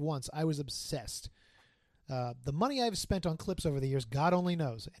girls at once, I was obsessed. The money I've spent on clips over the years, God only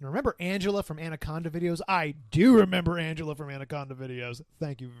knows. And remember Angela from Anaconda videos? I do remember Angela from Anaconda videos.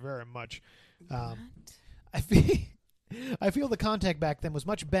 Thank you very much. I feel the contact back then was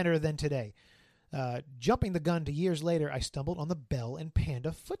much better than today. Jumping the gun to years later, I stumbled on the Belle and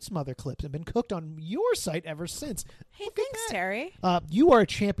Panda foot smother clips and been cooked on your site ever since. Hey, thanks, Terry. You are a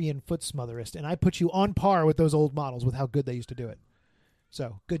champion foot smotherist, and I put you on par with those old models with how good they used to do it.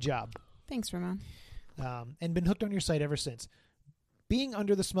 So, good job. Thanks, Ramon. And been hooked on your site ever since. Being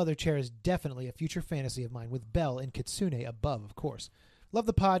under the smother chair is definitely a future fantasy of mine, with Belle and Kitsune above, of course. Love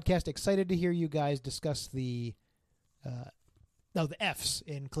the podcast. Excited to hear you guys discuss the F's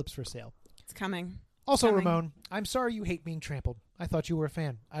in clips for sale. It's coming. Also, Ramon, I'm sorry you hate being trampled. I thought you were a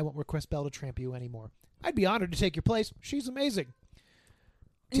fan. I won't request Belle to trample you anymore. I'd be honored to take your place. She's amazing.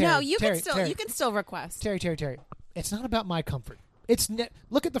 Terry, you can still request. Terry. It's not about my comfort.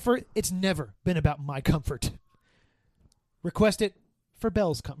 Look at the first. It's never been about my comfort. Request it for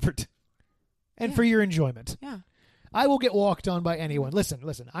Belle's comfort and for your enjoyment. Yeah. I will get walked on by anyone.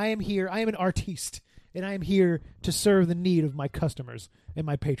 Listen. I am here. I am an artiste, and I am here to serve the need of my customers and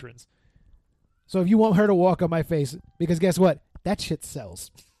my patrons. So if you want her to walk on my face, because guess what? That shit sells.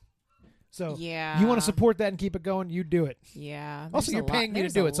 So you want to support that and keep it going, you do it. Yeah. Also, you're paying me to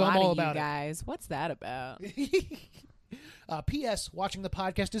do it, so I'm all about it. Guys, what's that about? P.S. Watching the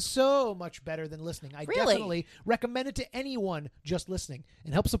podcast is so much better than listening. I definitely recommend it to anyone just listening,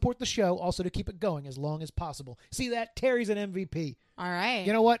 and help support the show also to keep it going as long as possible. See that? Terry's an MVP. All right.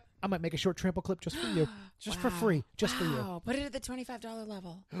 You know what? I might make a short trample clip just for you. Just for free. Just for you. Put it at the $25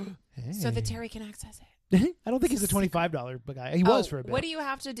 level so that Terry can access it. I don't think he's a $25 guy. He was for a bit. What do you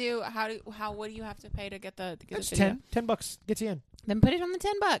have to do? What do you have to pay to get the That's video? $10 gets you in. Then put it on the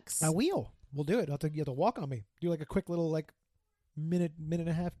 $10. We'll do it. You have to walk on me. Do like a quick little minute and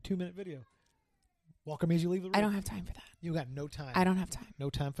a half, 2-minute video. Walk on me as you leave the room. I don't have time for that. You got no time. I don't have time. No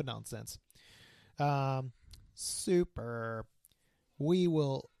time for nonsense. Super. We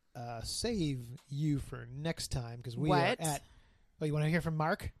will save you for next time because we are at. Oh, you want to hear from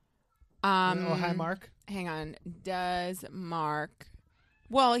Mark? Hi, Mark. Hang on. Does Mark?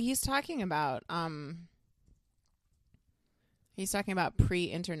 Well, he's talking about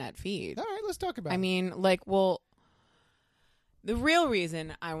pre-internet feed. All right, let's talk about. The real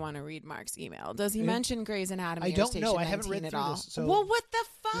reason I want to read Mark's email, does he mention Grey's Anatomy? I don't know. I haven't read through this. So well, what the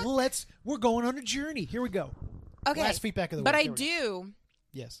fuck? We're going on a journey. Here we go. Okay. Last feedback of the week. But I do.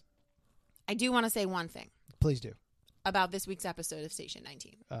 Yes. I do want to say one thing. Please do. About this week's episode of Station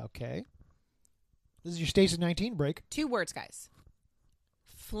 19. Okay. This is your Station 19 break. 2 words, guys.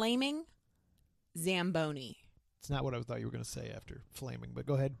 Flaming Zamboni. It's not what I thought you were going to say after flaming, but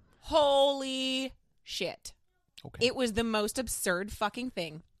go ahead. Holy shit. Okay. It was the most absurd fucking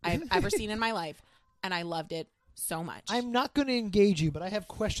thing I've ever seen in my life, and I loved it so much. I'm not going to engage you, but I have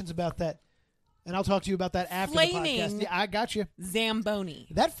questions about that, and I'll talk to you about that after Flaming the podcast. Yeah, I got you. Zamboni.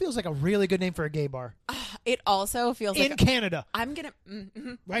 That feels like a really good name for a gay bar. It also feels in Canada. I'm going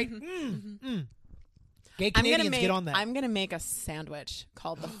to... Right? Gay Canadians, get on that. I'm going to make a sandwich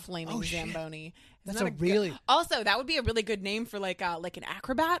called the Flaming Zamboni. That's a really... Also, that would be a really good name for like an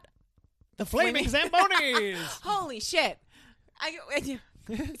acrobat. The Flaming Zambonis. Holy shit.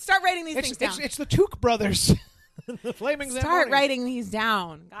 Start writing these things down. It's the Took brothers. The Flaming Zambonis. Start writing these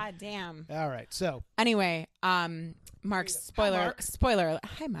down. God damn. All right. So. Anyway, Mark's spoiler.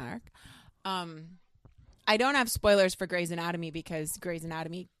 Hi, Mark. I don't have spoilers for Grey's Anatomy because Grey's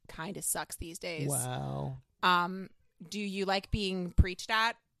Anatomy kind of sucks these days. Wow. Do you like being preached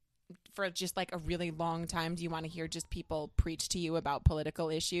at? For just like a really long time, do you want to hear just people preach to you about political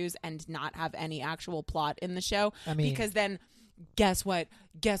issues and not have any actual plot in the show? I mean, because then guess what?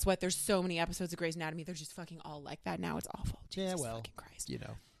 There's so many episodes of Grey's Anatomy. They're just fucking all like that now. It's awful. Jesus fucking Christ. You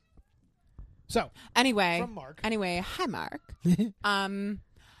know. So anyway, from Mark. Hi Mark.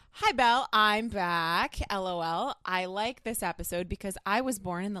 Hi Belle, I'm back. LOL. I like this episode because I was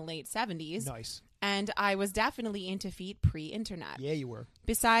born in the late 70s. Nice. And I was definitely into feet pre-internet. Yeah, you were.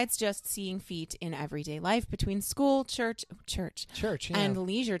 Besides just seeing feet in everyday life between school, church, yeah. and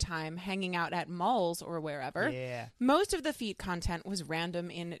leisure time, hanging out at malls or wherever. Yeah. Most of the feet content was random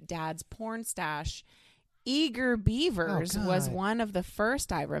in Dad's porn stash. Eager Beavers was one of the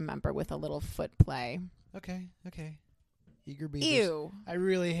first I remember with a little foot play. Okay. Eager Beavers. Ew. I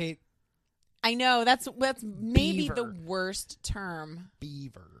really hate. I know that's maybe Beaver. the worst term.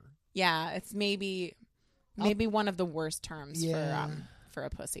 Beaver. Yeah, it's maybe one of the worst terms Yeah. for a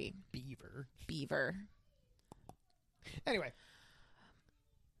pussy. Beaver. Anyway.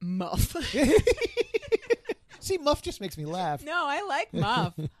 Muff. See, muff just makes me laugh. No, I like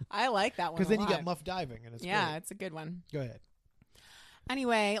muff. I like that one Because then you lot. got muff diving, and it's Yeah, great. it's a good one. Go ahead.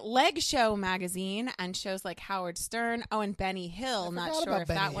 Anyway, Leg Show magazine and shows like Howard Stern. Oh, and Benny Hill. Not forgot sure about if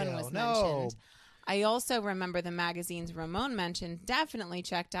that Benny one Hill. was No. mentioned. I also remember the magazines Ramon mentioned. Definitely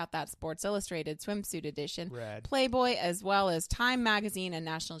checked out that Sports Illustrated swimsuit edition. Rad. Playboy, as well as Time magazine and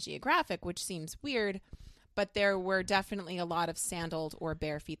National Geographic, which seems weird. But there were definitely a lot of sandaled or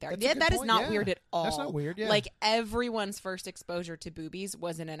bare feet there. That's a good That is point, not yeah. weird at all. That's not weird, yeah. Like everyone's first exposure to boobies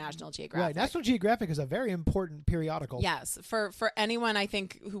was in a National Geographic. Right. National Geographic is a very important periodical. Yes, for anyone I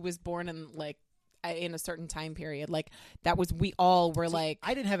think who was born in like in a certain time period, like that was we all were like.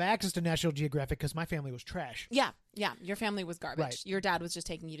 I didn't have access to National Geographic because my family was trash. Yeah. Your family was garbage. Right. Your dad was just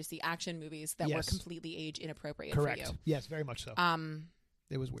taking you to see action movies that were Yes. completely age inappropriate Correct. for you. Yes, very much so.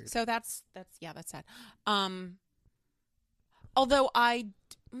 It was weird. So that's sad. Although I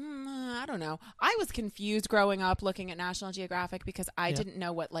don't know. I was confused growing up looking at National Geographic because I didn't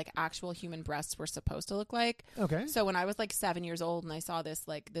know what like actual human breasts were supposed to look like. Okay. So when I was like 7 years old and I saw this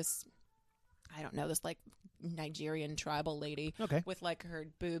I don't know, this like Nigerian tribal lady with like her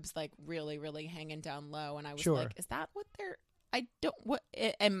boobs like really, really hanging down low, and I was like, is that what they're?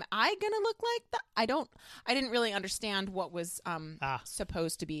 Am I gonna look like that? I didn't really understand what was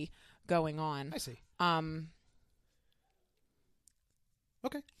supposed to be going on. I see.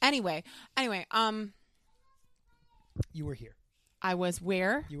 Okay. Anyway, You were here. I was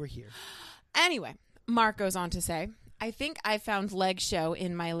where? You were here. Anyway, Mark goes on to say, I think I found Leg Show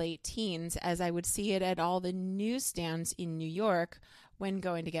in my late teens as I would see it at all the newsstands in New York when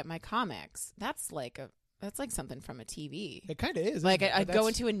going to get my comics. That's like something from a TV. It kind of is. Like isn't it? I'd go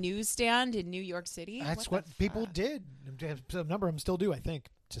into a newsstand in New York City. That's what people did. A number of them still do, I think,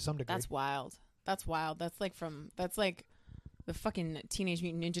 to some degree. That's wild. That's like the fucking Teenage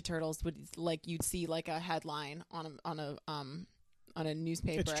Mutant Ninja Turtles would like you'd see like a headline on a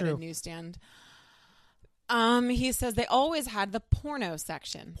newspaper at a newsstand. He says they always had the porno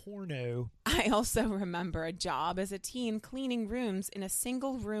section. Porno. I also remember a job as a teen cleaning rooms in a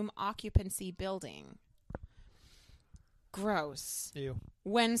single room occupancy building. Gross. Ew.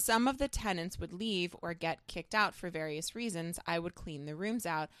 When some of the tenants would leave or get kicked out for various reasons, I would clean the rooms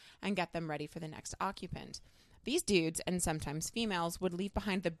out and get them ready for the next occupant. These dudes, and sometimes females, would leave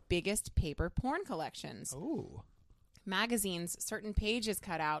behind the biggest paper porn collections. Oh. Magazines, certain pages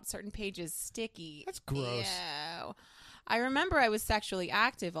cut out, certain pages sticky. That's gross. Ew. I remember I was sexually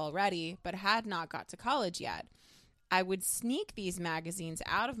active already, but had not got to college yet. I would sneak these magazines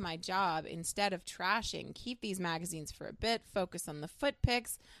out of my job instead of trashing, keep these magazines for a bit, focus on the foot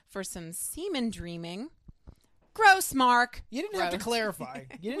pics for some semen dreaming. Gross, Mark. You didn't have to clarify.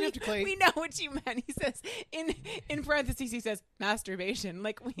 You didn't have to clarify. We know what you meant. He says, in parentheses, he says, masturbation.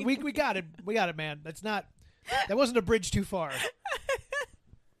 Like We got it. We got it, man. That wasn't a bridge too far.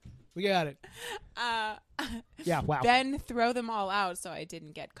 We got it. Yeah, wow. Then throw them all out so I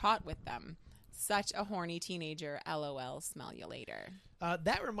didn't get caught with them. Such a horny teenager. LOL. Smell you later.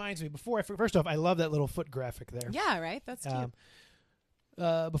 That reminds me, first off, I love that little foot graphic there. Yeah, right? That's cute.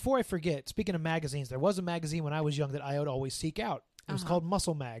 Before I forget, speaking of magazines, there was a magazine when I was young that I would always seek out. It was called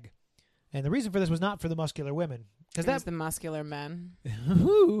Muscle Mag. And the reason for this was not for the muscular women. Because that's the muscular men.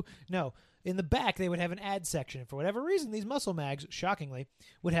 No. In the back, they would have an ad section. For whatever reason, these muscle mags, shockingly,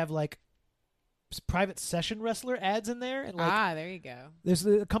 would have like private session wrestler ads in there. And like, there you go. There's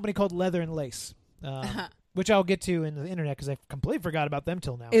a company called Leather and Lace, which I'll get to in the internet because I completely forgot about them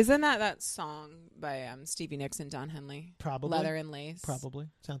till now. Isn't that song by Stevie Nicks and Don Henley? Probably. Leather and Lace. Probably.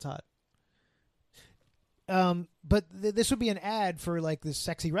 Sounds hot. But this would be an ad for like this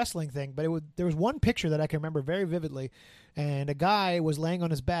sexy wrestling thing. But there was one picture that I can remember very vividly, and a guy was laying on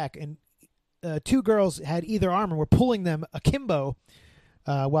his back, and two girls had either arm and were pulling them akimbo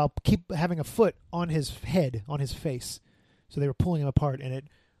while keep having a foot on his head, on his face. So they were pulling him apart, and it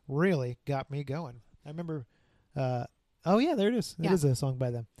really got me going. I remember, oh yeah, there it is. It is a song by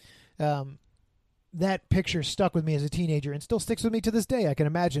them. That picture stuck with me as a teenager and still sticks with me to this day. I can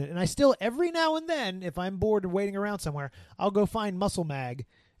imagine it. And I still, every now and then, if I'm bored or waiting around somewhere, I'll go find Muscle Mag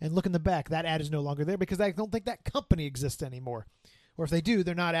and look in the back. That ad is no longer there because I don't think that company exists anymore. Or if they do,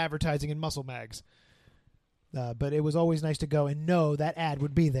 they're not advertising in Muscle Mags. But it was always nice to go and know that ad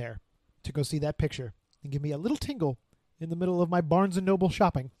would be there to go see that picture and give me a little tingle in the middle of my Barnes & Noble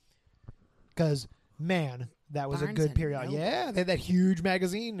shopping. Because, man, that was Barnes a good and period. Noble. Yeah, they had that huge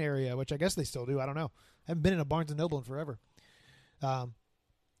magazine area, which I guess they still do. I don't know. I haven't been in a Barnes & Noble in forever.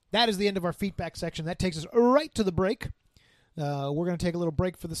 that is the end of our feedback section. That takes us right to the break. We're going to take a little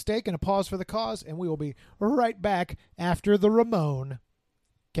break for the steak and a pause for the cause, and we will be right back after the Ramon.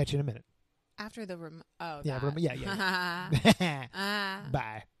 Catch you in a minute. After the Yeah.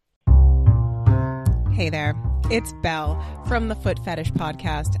 Bye. Hey there, it's Belle from the Foot Fetish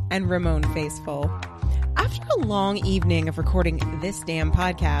Podcast and Ramon Faceful. After a long evening of recording this damn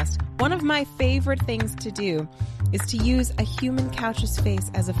podcast, one of my favorite things to do is to use a human couch's face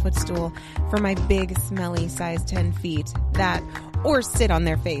as a footstool for my big, smelly size 10 feet or sit on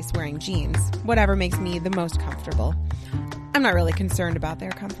their face wearing jeans, whatever makes me the most comfortable. I'm not really concerned about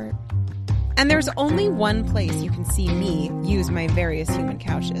their comfort. And there's only one place you can see me use my various human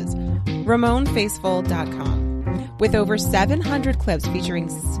couches, RamonFaceful.com, with over 700 clips featuring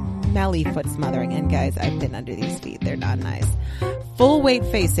smelly foot smothering. And guys, I've been under these feet. They're not nice. Full weight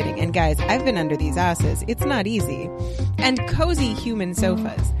face sitting. And guys, I've been under these asses. It's not easy. And cozy human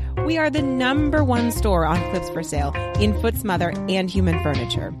sofas. We are the #1 store on clips for sale in foot smother and human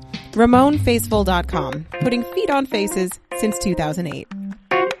furniture. RamonFaceful.com, putting feet on faces since 2008.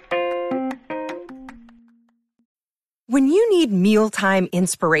 When you need mealtime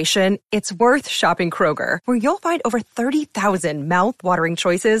inspiration, it's worth shopping Kroger, where you'll find over 30,000 mouth-watering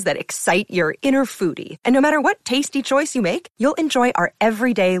choices that excite your inner foodie. And no matter what tasty choice you make, you'll enjoy our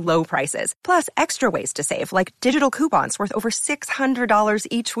everyday low prices, plus extra ways to save, like digital coupons worth over $600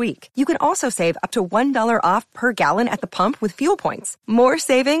 each week. You can also save up to $1 off per gallon at the pump with fuel points. More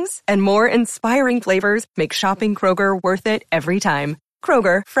savings and more inspiring flavors make shopping Kroger worth it every time.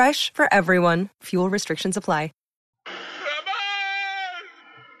 Kroger, fresh for everyone. Fuel restrictions apply.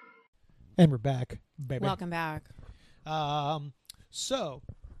 And we're back, baby. Welcome back. So,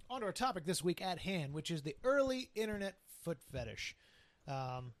 on to our topic this week at hand, which is the early internet foot fetish.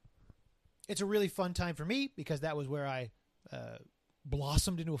 It's a really fun time for me because that was where I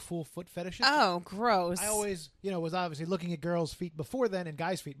blossomed into a full foot fetishist. Oh, gross. I always, was obviously looking at girls' feet before then and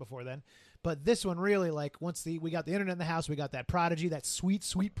guys' feet before then. But this one really, once we got the internet in the house, we got that Prodigy, that sweet,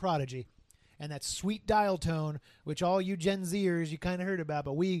 sweet Prodigy, and that sweet dial tone, which all you Gen Zers, you kind of heard about,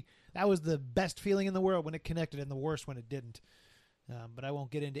 but that was the best feeling in the world when it connected and the worst when it didn't. But I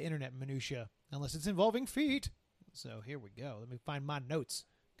won't get into internet minutia unless it's involving feet. So here we go. Let me find my notes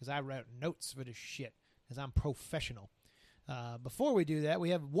because I wrote notes for this shit because I'm professional. Before we do that, we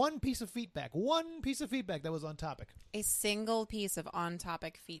have one piece of feedback that was on topic. A single piece of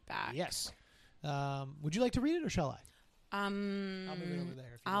on-topic feedback. Yes. Would you like to read it or shall I? I'll move it over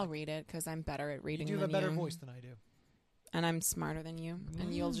there. I'll read it because I'm better at reading than you. You have a better voice than I do. And I'm smarter than you.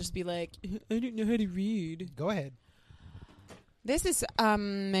 And you'll just be like, I don't know how to read. Go ahead. This is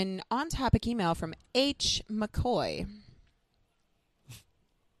an on-topic email from H. McCoy.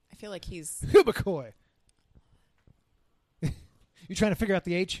 I feel like he's... McCoy. You trying to figure out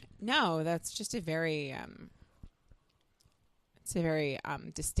the H? No, that's just a very... it's a very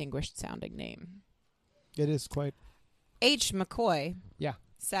distinguished sounding name. It is quite... H. McCoy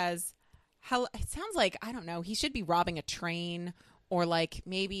says... It sounds like, I don't know, he should be robbing a train or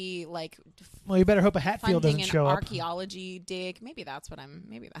maybe well, you better hope a Hatfield doesn't show up. Archaeology dig. Maybe that's what I'm.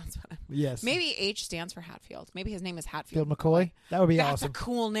 Yes. Maybe H stands for Hatfield. Maybe his name is Hatfield McCoy. That would be That's awesome. That's a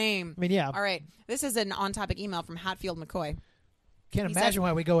cool name. I mean, yeah. All right. This is an on-topic email from Hatfield McCoy. Can't imagine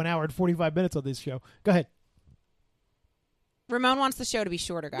why we go an hour and 45 minutes on this show. Go ahead. Ramon wants the show to be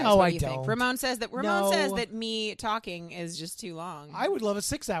shorter, guys. No, what I do you don't. think? Ramon says that me talking is just too long. I would love a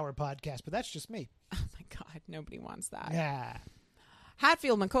 6-hour podcast, but that's just me. Oh my God, nobody wants that. Yeah.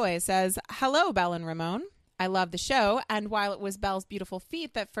 Hatfield McCoy says, "Hello, Belle and Ramon. I love the show, and while it was Belle's beautiful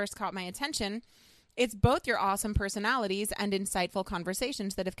feet that first caught my attention, it's both your awesome personalities and insightful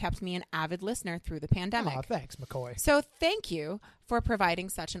conversations that have kept me an avid listener through the pandemic. Aw, thanks, McCoy. So thank you for providing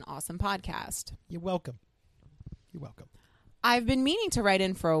such an awesome podcast." You're welcome. You're welcome. I've been meaning to write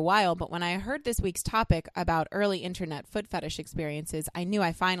in for a while, but when I heard this week's topic about early internet foot fetish experiences, I knew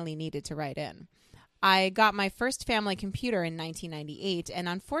I finally needed to write in. I got my first family computer in 1998, and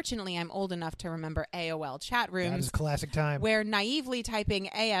unfortunately I'm old enough to remember AOL chat rooms. That is a classic time. Where naively typing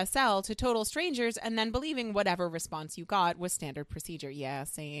ASL to total strangers and then believing whatever response you got was standard procedure. Yeah,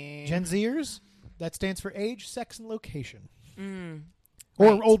 same. Gen Zers, that stands for age, sex, and location.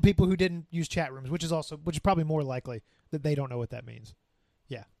 Right. Or old people who didn't use chat rooms, which is probably more likely that they don't know what that means.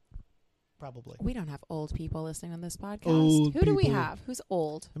 Yeah, probably. We don't have old people listening on this podcast. Old Who do we people. have? Who's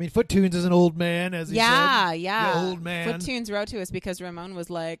old? I mean, Foottunes is an old man, as he said. Yeah. The old man. Foottunes wrote to us because Ramon was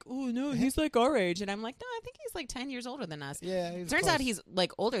like, "Oh no, he's like our age," and I'm like, "No, I think he's like 10 years older than us." Yeah. Turns out he's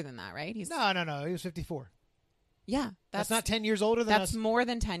like older than that, right? He's No. He was 54. Yeah, That's not 10 years older than us. That's more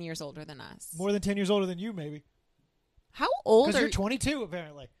than 10 years older than us. More than 10 years older than you, maybe. How old Because are you're 22,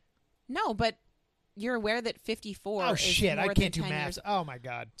 apparently. No, but you're aware that 54 Oh is shit! more I can't than do 10 math. years. Oh my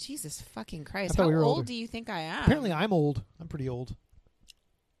god! Jesus fucking Christ. I thought How we were old older. do you think I am? Apparently, I'm old. I'm pretty old.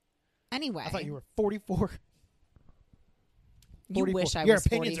 Anyway. I thought you were 44. You 44. wish I Your was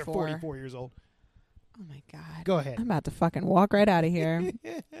opinions 44. are 44 years old. Oh my God. Go ahead. I'm about to fucking walk right out of here.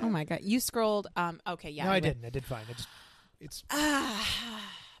 Oh my God. You scrolled. Okay, yeah. No, I anyway. didn't. I did fine. It's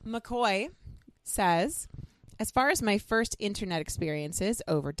McCoy says, as far as my first internet experiences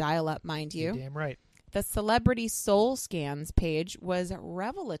over dial-up, mind you're you, damn right. the Celebrity Soul Scans page was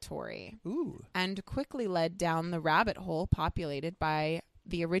revelatory Ooh. and quickly led down the rabbit hole populated by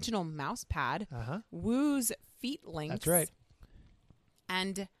the original mouse pad, Woo's feet links. That's right.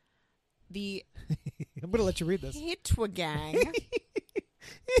 And the I'm going to let you read this. Hitwagang.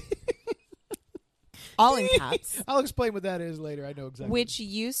 All in caps. I'll explain what that is later. I know exactly. Which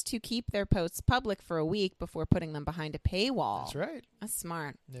used to keep their posts public for a week before putting them behind a paywall. That's right. That's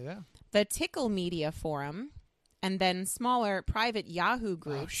smart. Yeah. The Tickle Media Forum, and then smaller private Yahoo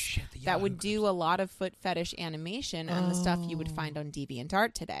groups that would do a lot of foot fetish animation and the stuff you would find on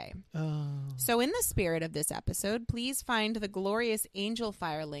DeviantArt today. So in the spirit of this episode, please find the glorious Angel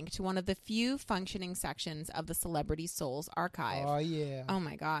Fire link to one of the few functioning sections of the Celebrity Souls archive. Oh, yeah. Oh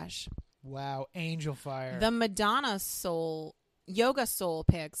my gosh. Wow. Angel Fire. The Madonna Soul, Yoga Soul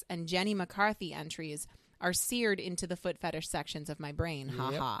pics, and Jenny McCarthy entries are seared into the foot fetish sections of my brain.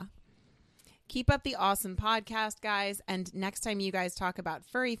 Ha ha. Keep up the awesome podcast, guys. And next time you guys talk about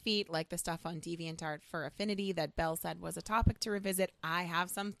furry feet, like the stuff on DeviantArt for Affinity that Belle said was a topic to revisit, I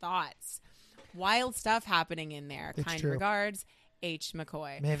have some thoughts. Wild stuff happening in there. It's Kind true. regards, H.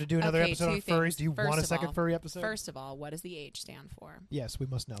 McCoy. May have to do another episode on two furries. things. Do you First want a of second all- furry episode? First of all, what does the H stand for? Yes, we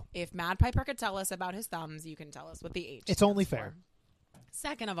must know. If Mad Piper could tell us about his thumbs, you can tell us what the H It's stands only for. fair.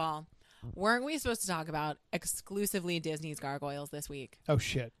 Second of all, weren't we supposed to talk about exclusively Disney's gargoyles this week? Oh,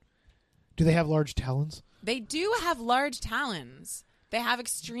 shit. Do they have large talons? They do have large talons. They have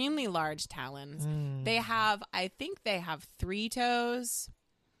extremely large talons. They have, I think they have 3 toes.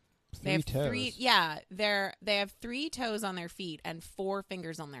 They have toes. 3, yeah, they have 3 toes on their feet and 4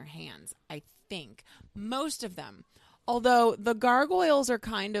 fingers on their hands, I think. Most of them. Although the gargoyles are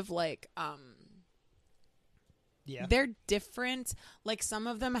kind of like, Yeah. they're different. Like some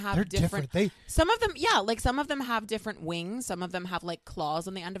of them have They're different. different. Some of them, yeah, like some of them have different wings. Some of them have like claws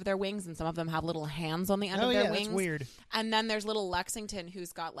on the end of their wings, and some of them have little hands on the end of their wings. That's weird. And then there's little Lexington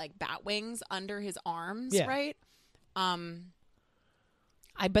who's got like bat wings under his arms, Yeah. right?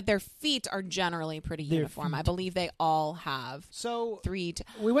 But their feet are generally pretty Their uniform. feet. I believe they all have So 3.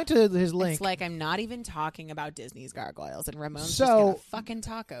 we went to his link. It's like I'm not even talking about Disney's gargoyles, and Ramon's So- just gonna fucking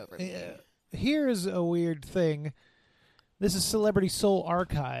talk over me. Here's a weird thing. This is Celebrity Soul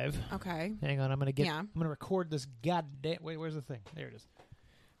Archive. Okay. Hang on, I'm gonna record this goddamn. Wait, where's the thing? There it is.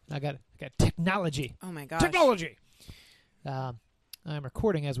 I got technology. Oh my gosh. Technology. I'm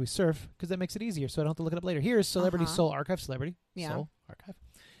recording as we surf because that makes it easier, so I don't have to look it up later. Here's Celebrity Soul Archive. Celebrity Soul Archive.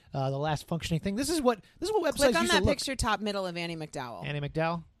 The last functioning thing. This is what websites Click on used that to look. picture top middle of Annie McDowell. Annie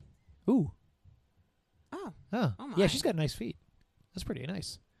McDowell. Ooh. Oh. Oh. Oh my. Yeah, she's got nice feet. That's pretty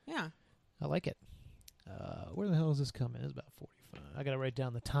nice. Yeah. I like it. Where the hell is this coming? It's about 45. I got to write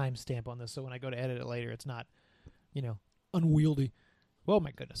down the timestamp on this so when I go to edit it later, it's not, unwieldy. Oh,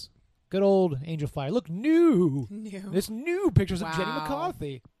 my goodness. Good old Angel Fire. Look, new. This new pictures of Jenny Wow.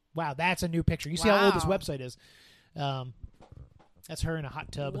 McCarthy. Wow, that's a new picture. You see how old this Wow. website is. That's her in a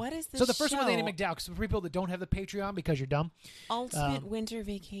hot tub. What is this So the first one was Annie show? McDowell, because for people that don't have the Patreon because you're dumb. Ultimate Winter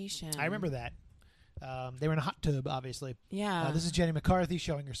Vacation. I remember that. They were in a hot tub, obviously. Yeah. This is Jenny McCarthy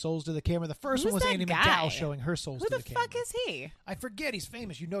showing her souls to the camera. The first Who's one was that Annie guy? McDowell showing her souls Who to the the camera. fuck is he? I forget. He's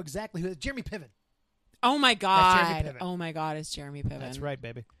famous. You know exactly who it is. Jeremy Piven. Oh my Jeremy god. Piven. Oh my god, it's Jeremy Piven. That's right,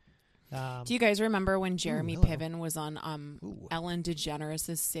 baby. Do you guys remember when Jeremy hello. Piven was on Ellen DeGeneres'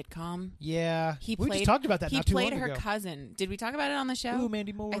 sitcom? Yeah. He we played, just talked about that He not too played long her ago. cousin. Did we talk about it on the show? Ooh,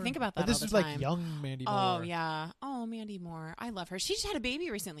 Mandy Moore. I think about that But this all is the like time. young Mandy Moore. Oh yeah. Oh, Mandy Moore. I love her. She just had a baby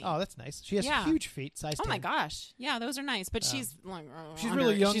recently. Oh, that's nice. She has Yeah. huge feet, size Oh 10. my gosh. Yeah, those are nice. But she's like She's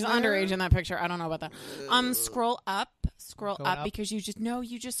really young She's there? underage in that picture. I don't know about that. Scroll up. Scroll Going up up. because you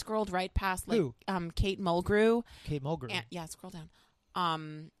just scrolled right past like Who? Kate Mulgrew. Kate Mulgrew. And, yeah, scroll down.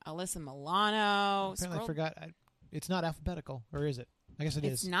 Alyssa Milano. Apparently, I Scroll- forgot. It's not alphabetical, or is it? I guess it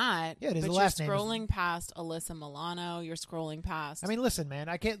is. It's not. Yeah, it is. But The you're last name is- scrolling past Alyssa Milano. You're scrolling past. I mean, listen, man.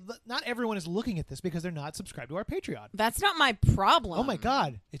 I can't. Not everyone is looking at this because they're not subscribed to our Patreon. that's not my problem. Oh my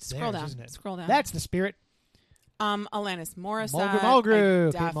God, it's Scroll theirs, down. isn't it? Scroll down. That's the spirit. Alanis Morissette. Mulgrew.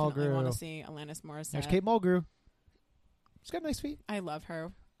 I Kate definitely Mulgrew. want to see Alanis Morissette. There's Kate Mulgrew. She's got nice feet. I love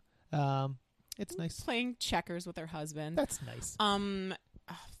her. It's nice. Playing checkers with her husband. That's nice.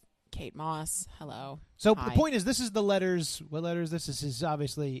 Kate Moss. Hello. So Hi. the point is, this is the letters. What letters? This is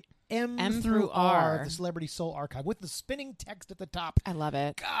obviously M through R. the Celebrity Soul Archive, with the spinning text at the top. I love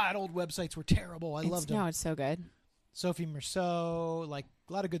it. God, old websites were terrible. I loved them. No, it's so good. Sophie Merceau, like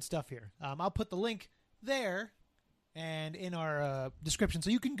a lot of good stuff here. I'll put the link there and in our description, so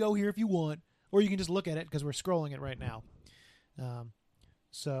you can go here if you want, or you can just look at it because we're scrolling it right now.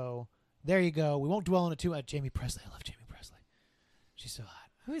 So there you go. We won't dwell on it too much. Jamie Presley. I love Jamie Presley. She's so hot.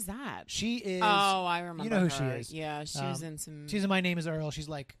 Who is that? She is. Oh, I remember. You know who her. she is. Yeah, she was in some. She's in My Name Is Earl. She's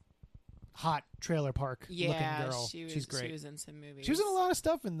like hot trailer park looking girl. She's great. She was in some movies. She was in a lot of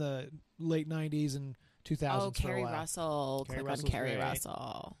stuff in the late 90s and 2000s. Oh, for a Carrie while. Russell. Carrie Click Russell's on Carrie great.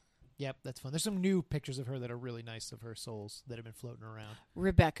 Russell. Yep, that's fun. There's some new pictures of her that are really nice of her souls that have been floating around.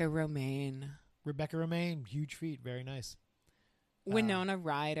 Rebecca Romaine. Rebecca Romaine, huge feet, very nice. Winona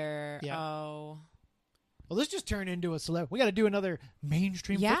Ryder. yeah. Oh. Well, this just turned into a celeb. We got to do another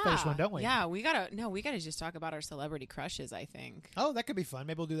mainstream foot fetish one, don't we? Yeah, we gotta just talk about our celebrity crushes, I think. Oh, that could be fun.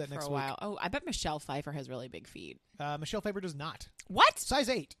 Maybe we'll do that For next a while. Oh, I bet Michelle Pfeiffer has really big feet. week. Michelle Pfeiffer does not. What? Size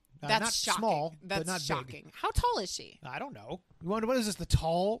 8. That's not shocking. small, That's but not shocking. big. How tall is she? I don't know. What is this? The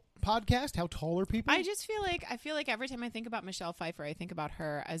tall podcast? How tall are people? I just feel like every time I think about Michelle Pfeiffer, I think about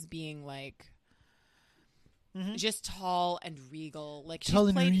her as being like just tall and regal. Like Tall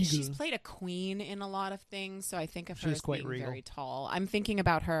and regal. she's played a queen in a lot of things, so I think of her She's as quite being regal. very tall. I'm thinking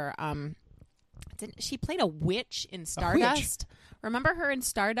about her. She played a witch in Stardust. Remember her in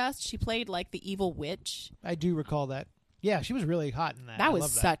Stardust? She played like the evil witch. I do recall that. Yeah, she was really hot in that. That I was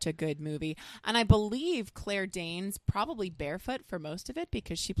love that. such a good movie. And I believe Claire Danes probably barefoot for most of it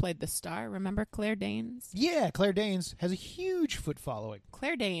because she played the star. Remember Claire Danes? Yeah, Claire Danes has a huge foot following.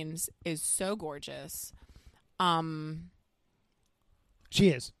 Claire Danes is so gorgeous. She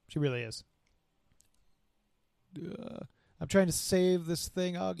is. She really is. I'm trying to save this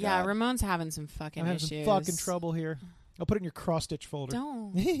thing. Oh, God. Yeah, Ramon's having some fucking I'm having issues. some fucking trouble here. I'll put it in your cross-stitch folder.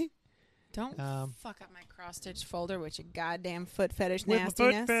 Don't fuck up my cross-stitch folder with your goddamn foot fetish With my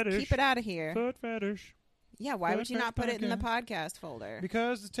nastiness. foot fetish. Keep it out of here. Foot fetish. Yeah, why Foot would you not put fetish it in the podcast folder?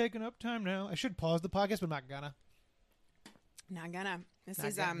 Because it's taking up time now. I should pause the podcast, but I'm not gonna. Not gonna. This Not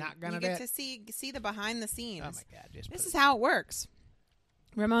is gonna- not gonna you get do to see the behind the scenes. Oh, my God. Just This put is it- how it works.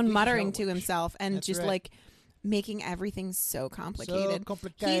 Ramon This is muttering how it to works. himself and That's just right. like making everything so complicated. So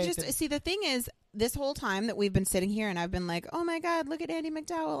complicated. He just see the thing is this whole time that we've been sitting here and I've been like, oh my God, look at Andy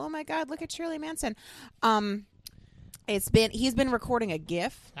McDowell. Oh my God, look at Shirley Manson. He's been recording a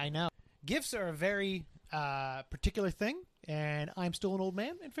GIF. I know. GIFs are a very particular thing, and I'm still an old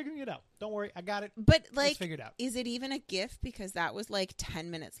man and figuring it out. Don't worry, I got it. But It's like, figured out. is it even a GIF? Because that was like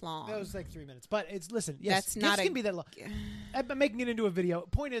 10 minutes long. That was like 3 minutes. But listen, yes, That's not GIFs a- can be that long. I'm making it into a video.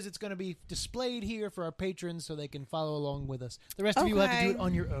 Point is, it's going to be displayed here for our patrons so they can follow along with us. The rest of you will have to do Okay. it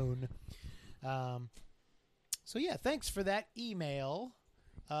on your own. So yeah, thanks for that email.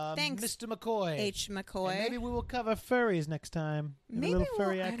 Thanks, Mr. McCoy. H. McCoy. And maybe we will cover furries next time. Have Maybe a little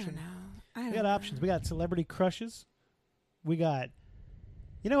furry we'll, action. I don't know. We got options. We got celebrity crushes. We got,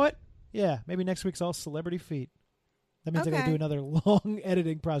 you know what? Yeah, maybe next week's all celebrity feet. That means I got to Okay. do another long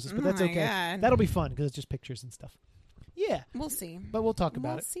editing process, but Oh that's my okay. God. That'll be fun because it's just pictures and stuff. Yeah, We'll see. but we'll talk about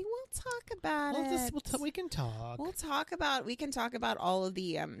We'll it. see. We'll talk about it. We can talk. We can talk about all of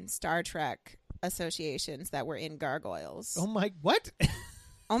the Star Trek associations that were in Gargoyles. Oh my, what?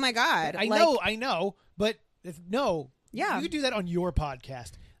 Oh my God. I Like, know, but no. Yeah. You could do that on your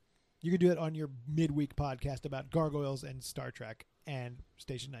podcast. You could do it on your midweek podcast about Gargoyles and Star Trek and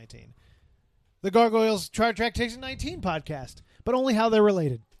Station 19. The Gargoyles Star Trek Station 19 podcast, but only how they're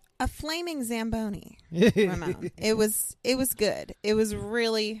related. a flaming Zamboni. Ramon. It was good. It was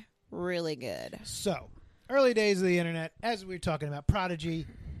really, really good. So, early days of the internet, as we were talking about, Prodigy.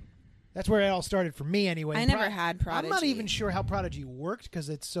 That's where it all started for me anyway. I never had Prodigy. I'm not even sure how Prodigy worked because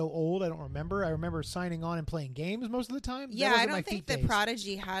it's so old. I don't remember. I remember signing on and playing games most of the time. That Yeah, I wasn't my don't think feet that days.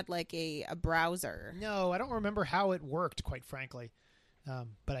 Prodigy had like a browser. No, I don't remember how it worked, quite frankly.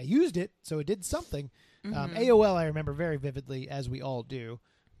 But I used it, so it did something. Mm-hmm. AOL, I remember very vividly, as we all do,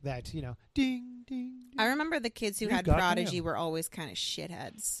 that, ding, ding, ding. I remember the kids who You had got Prodigy mail. were always kind of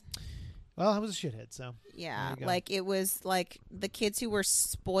shitheads. Well, I was a shithead, so. Yeah, There you go. like it was like the kids who were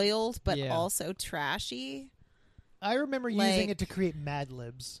spoiled but Yeah. also trashy. I remember using Like- it to create Mad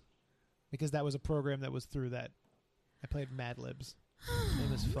Libs, because that was a program that was through that. I played Mad Libs.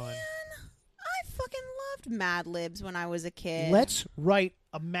 It was fun. Man, I fucking loved Mad Libs when I was a kid. Let's write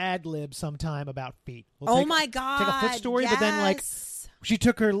a Mad Lib sometime about feet. We'll Oh take- my God. Take a foot story, but then like yes. she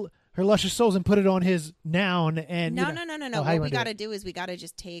took her her luscious souls and put it on his noun. And No. Oh, how What you we wanna got to do is we got to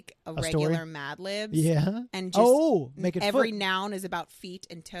just take a story? regular Mad Libs. Yeah. And just make it every foot. noun is about feet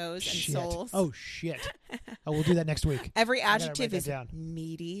and toes Shit. and soles. Oh shit! Oh, we'll do that next week. Every gotta adjective write is that down.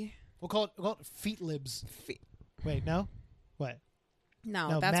 meaty. We'll call it feet libs. Wait, no. What? No,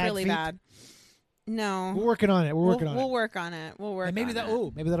 No, that's mad really feet? bad. No. We're working on it. We're working on We'll it. work on it. We'll work And maybe on that. it.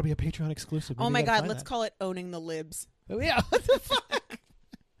 Oh, maybe that'll be a Patreon exclusive. Oh Maybe my we gotta God, find let's that. call it Owning the Libs. Oh, yeah. What the fuck?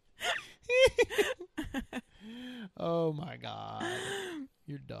 Oh my God.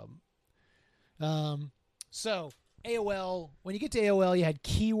 You're dumb. So AOL, when you get to AOL, you had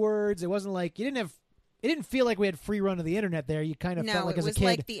keywords. It wasn't like it didn't feel like we had free run of the internet there. You kind of felt No, like it as a was kid.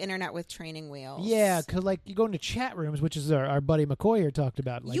 like the internet with training wheels. Yeah, because like you go into chat rooms, which is our buddy McCoy here talked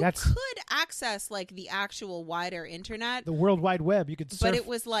about. Like you that's could access like the actual wider internet, the World Wide Web. You could surf but it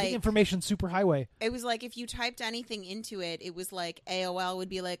was the like information superhighway. it was like if you typed anything into it, it was like AOL would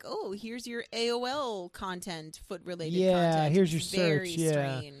be like, "Oh, here's your AOL content, foot related Yeah, content." here's It's your very search, yeah.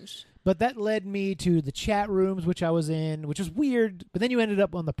 strange. But that led me to the chat rooms, which I was in, which was weird. But then you ended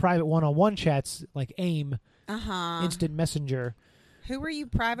up on the private one-on-one chats, like AIM, Instant Messenger. Who were you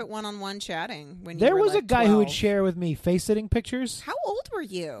private one-on-one chatting when you There were was like a guy who would 12? share with me face-sitting pictures. How old were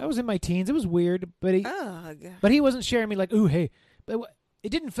you? I was in my teens. It was weird, but Ugh. he wasn't sharing me like, ooh, hey. But it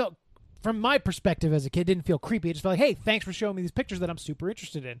didn't feel, from my perspective as a kid, it didn't feel creepy. It just felt like, hey, thanks for showing me these pictures that I'm super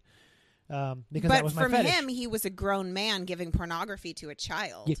interested in. Because that was my from fetish. him, he was a grown man giving pornography to a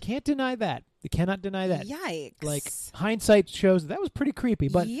child. You can't deny that. You cannot deny that. Yikes. Like, hindsight shows that was pretty creepy.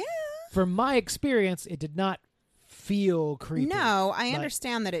 But yeah. from my experience, it did not feel creepy. No, I But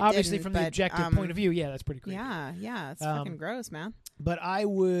understand that it obviously, didn't, from the but, objective point of view, yeah, that's pretty creepy. Yeah, it's fucking gross, man. But I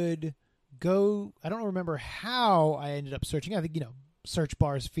would go. I don't remember how I ended up searching. I think search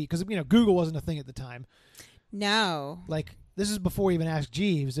bars feed because Google wasn't a thing at the time. No. Like this is before even Ask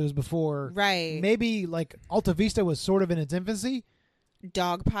Jeeves. It was before maybe like Alta Vista was sort of in its infancy.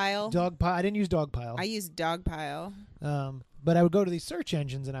 Dogpile. Dogpile. I didn't use Dogpile. I used Dogpile. But I would go to these search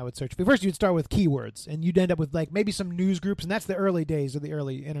engines and I would search. First, you'd start with keywords, and you'd end up with like maybe some news groups, and that's the early days of the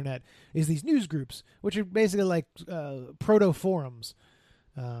early internet. Is these news groups, which are basically like proto forums.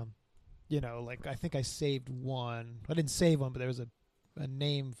 Like I think I saved one. I didn't save one, but there was a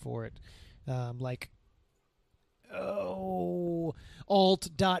name for it,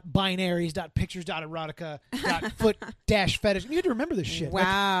 alt.binaries.pictures.erotica.foot-fetish. You had to remember this shit.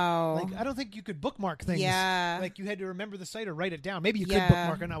 Wow. Like I don't think you could bookmark things. Yeah. Like you had to remember the site or write it down. Maybe you could Yeah.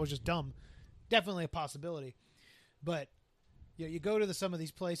 bookmark it and I was just dumb. Definitely a possibility. But you go to some of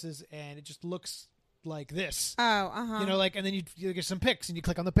these places and it just looks like this. Oh, uh-huh. And then you get some pics and you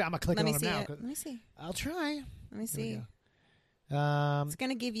click on the pic. I'm not clicking Let me on see them now. it. Let me see. I'll try. Let me see. Go. It's going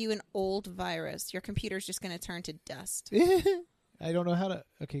to give you an old virus. Your computer's just going to turn to dust. I don't know how to.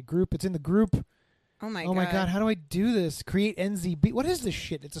 Okay, group. It's in the group. Oh my Oh my god, how do I do this? Create NZB. What is this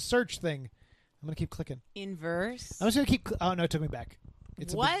shit? It's a search thing. I'm gonna keep clicking. Inverse? I'm just gonna keep. Oh no, it took me back.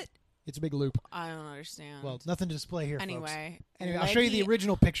 It's what? It's a big loop. I don't understand. Well, nothing to display here, Anyway. folks. Anyway, I'll show you the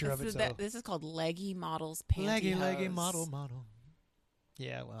original picture of it. This is called Leggy Models Pantyhose. Leggy model.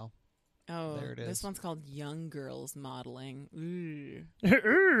 Yeah, well. Oh, there it is. This one's called Young Girls Modeling.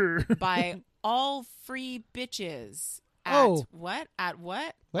 Ooh. By all free bitches. Oh. What? At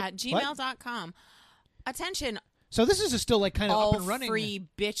what? What? At gmail.com. Attention, So this is just still like kind of all up and running. free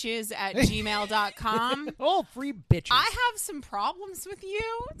bitches at gmail.com. All free bitches. I have some problems with you.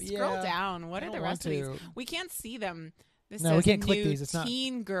 Scroll Yeah, down. What I are the don't rest of want these? to. We can't see them. This No, we says can't click new these. It's not-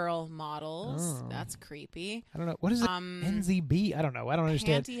 teen girl models. Oh. That's creepy. I don't know. What is it? NZB? I don't know. I don't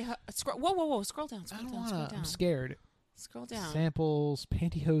understand. Whoa. Scroll down. I Scroll don't down. want Scroll to. down. I'm scared. Scroll down. Samples,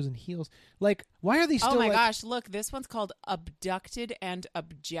 pantyhose, and heels. Like, why are these still Oh my like... gosh, look, this one's called Abducted and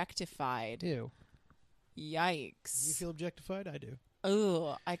Objectified. Ew. Yikes. Do you feel objectified? I do.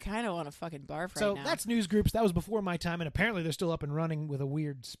 Ugh, I kind of want to fucking barf So right now. that's news groups. That was before my time, and apparently they're still up and running with a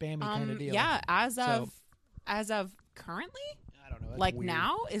weird spammy kind of deal. Yeah, as So- of currently? I don't know. That's Like weird.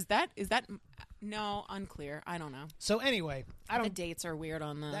 now? Is that no, unclear. I don't know. So anyway, I The don't. dates are weird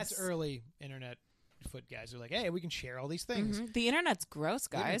on this. That's early internet foot guys. They're like, hey, we can share all these things. Mhm. The internet's gross,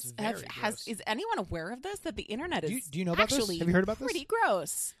 The internet's guys. very gross. Is anyone aware of this? That the internet is Do you know about this? actually Have you heard about this? pretty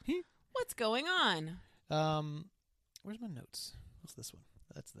gross. Hmm. What's going on? Where's my notes? What's this one?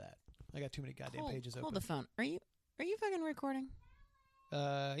 That's that. I got too many goddamn pages Hold open. the phone. Are you fucking recording?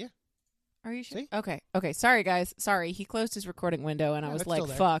 Yeah. Are you sure? See? Okay. Sorry, guys. Sorry. He closed his recording window, and I Yeah, was it's like, still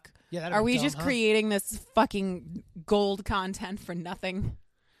there. fuck. Yeah. that'd Are be we dumb, just huh? creating this fucking gold content for nothing?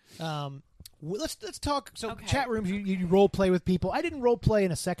 Let's talk. So Okay. chat rooms, you role play with people. I didn't role play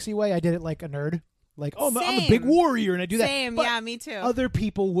in a sexy way. I did it like a nerd. Like, oh, I'm a big warrior, and I do that. Same, But yeah, me too. other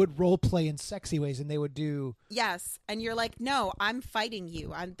people would role play in sexy ways, and they would do. Yes, and you're like, no, I'm fighting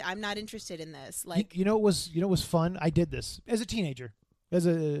you. I'm not interested in this. Like, you know what was fun? I did this as a teenager, I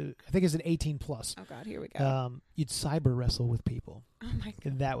think as an 18 plus. oh god, here we go. You'd cyber wrestle with people, Oh my god,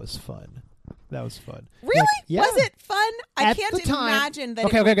 and that was fun. really? Like, yeah. Was it fun? I At can't the time- imagine that.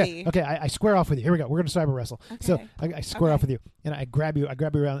 Okay, it would okay. be. Okay, I square off with you. Here we go. We're gonna cyber wrestle. So Okay. I square Okay. off with you, and I grab you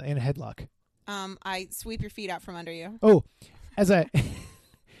around in a headlock. I sweep your feet out from under you. Oh, as I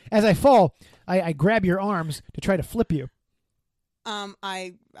as I fall, I grab your arms to try to flip you.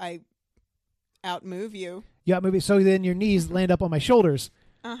 I outmove you. Yeah, maybe so. Then your knees land up on my shoulders,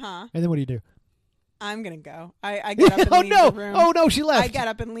 Uh huh. and then what do you do? I'm gonna go. I get up and Oh leave no! the room. Oh no! She left. I get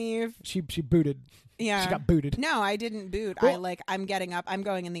up and leave. She booted. Yeah. She got booted. No, I didn't boot. Well- I'm getting up. I'm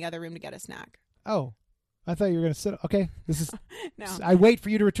going in the other room to get a snack. Oh, I thought you were gonna sit. Okay, this is. No. I wait for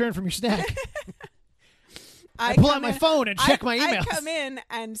you to return from your snack. I pull out come my in- phone and check my I emails. come in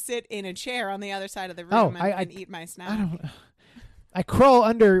and sit in a chair on the other side of the room Oh, and eat my snack. I don't. I crawl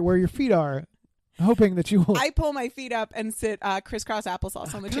under where your feet are, hoping that you will. I pull my feet up and sit crisscross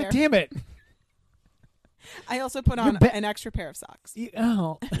applesauce on the chair. God damn it! I also put on an extra pair of socks.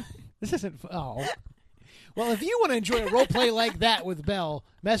 Oh, this isn't. Oh. Well, if you want to enjoy a role play like that with Belle,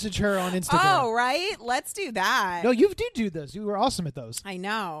 message her on Instagram. Oh, right? Let's do that. No, you do those. You were awesome at those. I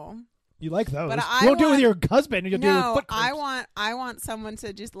know. You like those. But you I don't do it with want- your husband. You'll do it with No, foot I cramps. want someone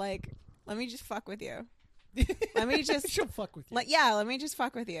to just like, let me just fuck with you. Let me just She'll fuck with you. let me just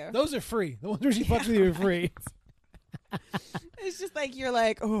fuck with you. Those are free. The ones where she fucks with you are free. It's just like you're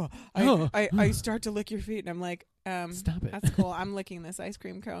like, oh, I start to lick your feet, and I'm like, Stop it. That's cool. I'm licking this ice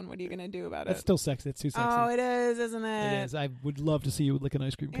cream cone. What are you gonna do about That's it? still sexy. It's too sexy. Oh, it is, isn't it? It is. I would love to see you lick an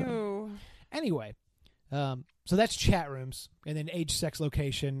ice cream cone. Ew. Anyway, so that's chat rooms, and then age, sex,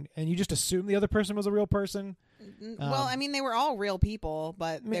 location, and you just assume the other person was a real person. Well, I mean, they were all real people,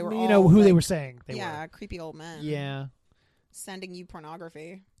 but they were you all know who they like, were saying. They yeah, creepy old men. were. Yeah. Sending you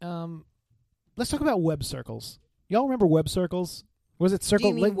pornography. Let's talk about web circles. Y'all remember web circles? Was it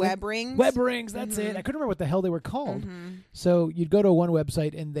circle? Do you mean web rings? Web rings. That's it. I couldn't remember what the hell they were called. So you'd go to one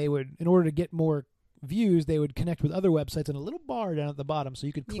website, and they would, in order to get more views, they would connect with other websites in a little bar down at the bottom, so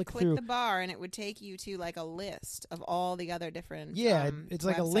you could You click through. the bar, and it would take you to like a list of all the other different. Yeah, it's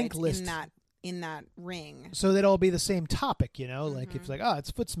like a link websites list. in that ring. So they'd all be the same topic, you know? Like, if it's like, oh, it's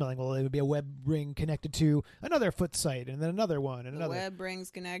foot smelling, well, it would be a web ring connected to another foot site, and then another one, and The another. web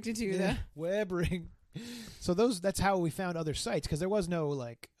rings connected to Yeah, web ring. So that's how we found other sites, because there was no,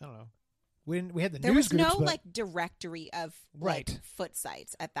 like, I don't know. We had the There news was no groups, but- like directory of Right. like foot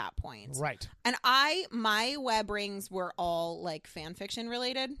sites at that point. Right. And my web rings were all like fan fiction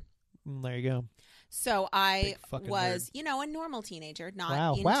related. There you go. So I Big fucking was, a normal teenager,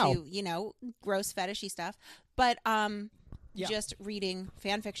 not Wow. into, gross fetishy stuff, but Yeah. just reading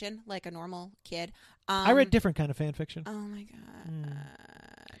fan fiction like a normal kid. I read different kind of fan fiction. Oh my god.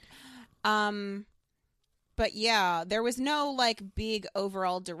 But yeah, there was no like big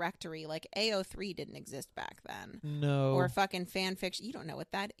overall directory. Like AO3 didn't exist back then. No. Or fucking fanfiction. You don't know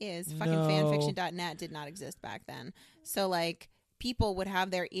what that is. Fucking No. fanfiction.net did not exist back then. So like people would have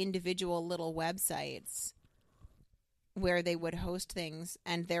their individual little websites where they would host things,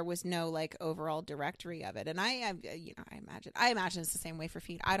 and there was no like overall directory of it. And I imagine it's the same way for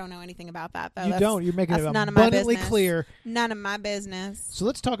feet. I don't know anything about that though. You don't. You're making it that's none of my abundantly business. clear. None of my business. So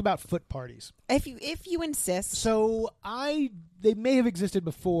let's talk about foot parties. If you insist. So they may have existed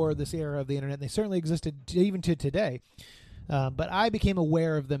before this era of the internet. They certainly existed even to today. But I became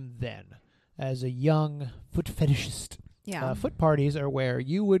aware of them then as a young foot fetishist. Yeah. Foot parties are where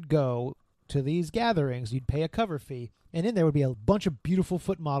you would go to these gatherings. You'd pay a cover fee, and in there would be a bunch of beautiful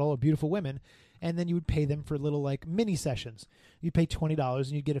foot model or beautiful women, and then you would pay them for little like mini sessions. You'd pay $20 and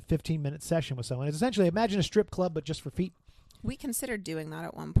you'd get a 15-minute session with someone. It's essentially, imagine a strip club but just for feet. We considered doing that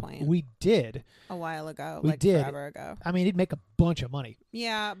at one point. We did. A while ago. We like did. Forever ago. I mean, it'd make a bunch of money.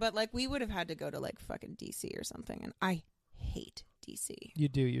 Yeah, but like we would have had to go to like fucking DC or something, and I hate DC. You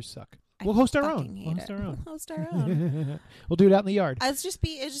do. You suck. I We'll host our own. fucking hate We'll host it. our own. We'll host our own. We'll do it out in the yard. It'd just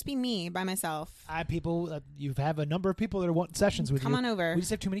be me by myself. You have a number of people that are wanting sessions with you. Come on over. We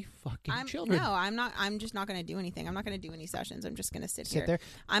just have too many fucking children. No, I'm not. I'm just not going to do anything. I'm not going to do any sessions. I'm just going to sit here. there.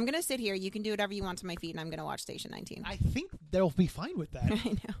 I'm going to sit here. You can do whatever you want to my feet, and I'm going to watch Station 19. I think they'll be fine with that. I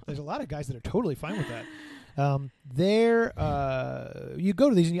know. There's a lot of guys that are totally fine with that. You go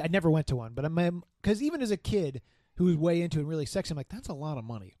to these, and I never went to one, but because even as a kid who was way into it and really sexy, I'm like, that's a lot of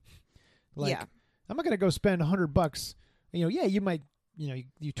money. Like, Yeah. I'm not going to go spend $100. Yeah, you might, you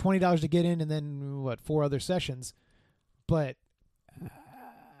 $20 to get in, and then 4 other sessions, but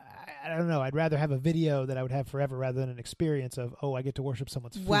I don't know. I'd rather have a video that I would have forever rather than an experience of, oh, I get to worship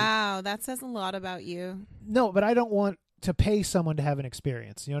someone's food. Wow, that says a lot about you. No, but I don't want to pay someone to have an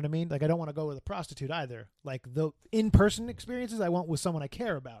experience. You know what I mean? Like, I don't want to go with a prostitute either. Like, the in-person experiences I want with someone I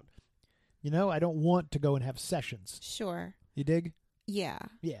care about. You know, I don't want to go and have sessions. Sure. You dig? Yeah.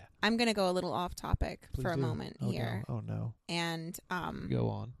 Yeah. I'm going to go a little off topic Please for a do. moment here. No. Oh, no. And Go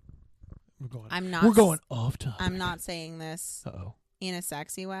on. We're I'm going off topic. I'm not saying this Uh-oh. in a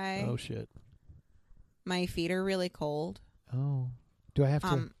sexy way. Oh, shit. My feet are really cold. Oh. Do I have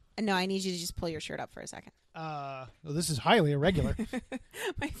to? No, I need you to just pull your shirt up for a second. Well, this is highly irregular.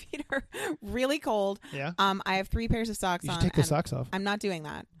 My feet are really cold. Yeah. I have 3 pairs of socks You on. should take the and socks off. I'm not doing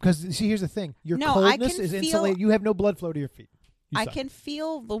that. Because, see, here's the thing. Your No, I coldness can is feel- insulated. You have no blood flow to your feet. I can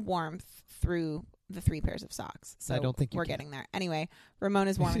feel the warmth through the 3 pairs of socks. So I don't think you we're can. getting there. Anyway, Ramon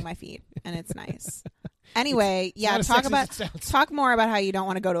is warming my feet, and it's nice. Anyway, It's not as talk sexy about as it sounds. talk more about how you don't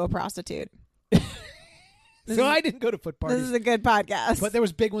want to go to a prostitute. So I didn't go to foot This parties. is a good podcast. But there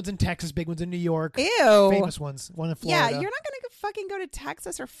was big ones in Texas, big ones in New York. Ew. Famous ones. One in Florida. Yeah, you're not going to fucking go to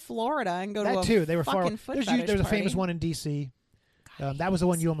Texas or Florida and go that to a too. They were far. fucking foot There's fetish a famous party. one in D.C. That was the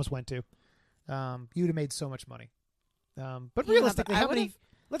one you almost went to. You'd have made so much money. But Yeah, realistically, but I how many? would've-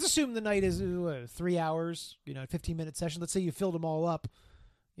 Let's assume the night is 3 hours. 15-minute session. Let's say you filled them all up.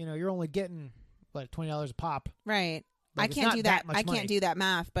 You're only getting $20 a pop. Right. Like, I it's can't not do that that. much I can't money. do that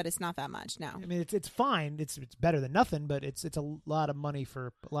math, but it's not that much. No. I mean, it's fine. It's better than nothing, but it's a lot of money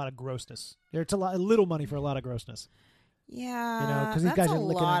for a lot of grossness. It's a little money for a lot of grossness. Yeah. 'cause these that's guys a are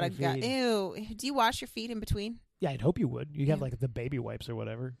licking lot on of your feet. Ew. Do you wash your feet in between? Yeah, I'd hope you would. You have Yeah. like the baby wipes or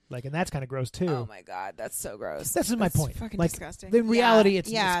whatever. And that's kind of gross too. Oh my god, that's so gross. That's my point. Fucking Like, disgusting. in reality, it's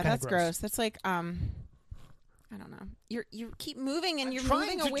yeah, kinda that's gross. gross. That's like I don't know. You keep moving and I'm you're trying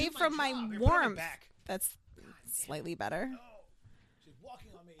moving to away do my from my job. You're putting me warmth. back. That's slightly better. Oh, she's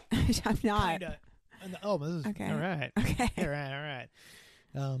walking on me. I'm not. Kinda. This is Okay. all right. Okay. All right.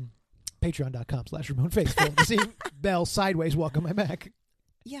 Patreon.com/RamonFaceful to see Belle sideways walk on my back.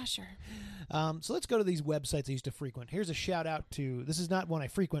 Yeah, sure. So let's go to these websites I used to frequent. Here's a shout out to, this is not one I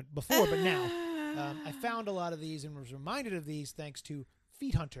frequent before, but now. I found a lot of these and was reminded of these thanks to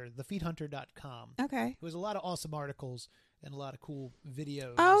Feet Hunter, thefeethunter.com. Okay. Who has a lot of awesome articles and a lot of cool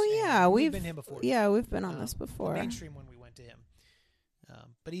videos. Oh and yeah, we've been him before. Yeah, we've been on this The before. mainstream one we went to him.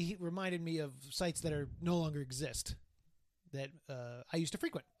 But he reminded me of sites that are no longer exist that I used to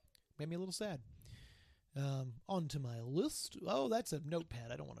frequent. Made me a little sad. On to my list. Oh, that's a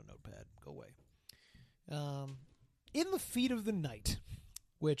notepad. I don't want a notepad. Go away. In the Feet of the Night,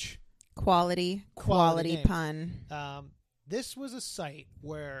 which... Quality name. pun. This was a site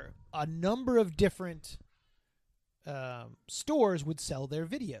where a number of different stores would sell their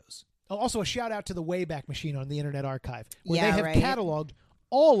videos. Also, a shout out to the Wayback Machine on the Internet Archive, where they have cataloged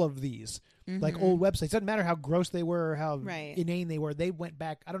all of these, like old websites. Doesn't matter how gross they were or how inane they were. They went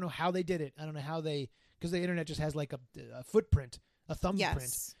back. I don't know how they did it. I don't know how they, because the Internet just has like a footprint, a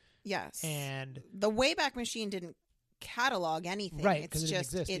thumbprint. Yes. And the Wayback Machine didn't catalog anything. Right, It's 'cause it didn't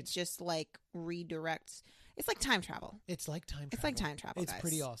just exist. it's just like redirects. It's like time travel. it's like time travel. It's like time travel, It's guys.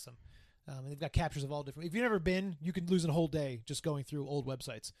 pretty awesome. And they've got captures of all different. If you've never been, you can lose a whole day just going through old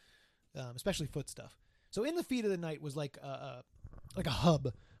websites, especially foot stuff. So in the Feet of the Night was like a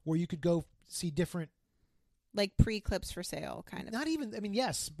hub where you could go see different. Like pre-clips for sale, kind of. Not even. I mean,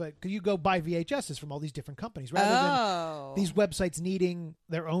 yes, but you go buy VHSs from all these different companies rather than these websites needing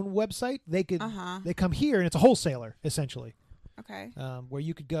their own website. They could. They come here and it's a wholesaler essentially. Okay. Where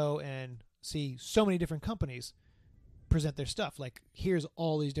you could go and see so many different companies present their stuff. Like, here's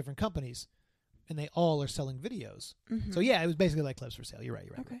all these different companies, and they all are selling videos. So yeah, it was basically like clips for sale. You're right.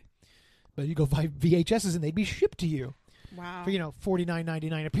 Okay. But you go buy VHSs and they'd be shipped to you Wow. for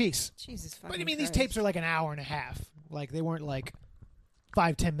 $49.99 a piece. Jesus fucking But I mean, these Christ. tapes are like an hour and a half. Like, they weren't like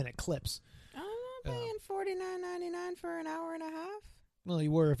 5-10 minute clips. I'm not paying $49.99 for an hour and a half. Well,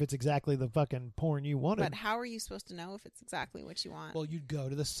 you were if it's exactly the fucking porn you wanted. But how are you supposed to know if it's exactly what you want? Well, you'd go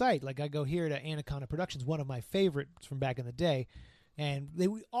to the site. Like, I go here to Anaconda Productions, one of my favorites from back in the day. And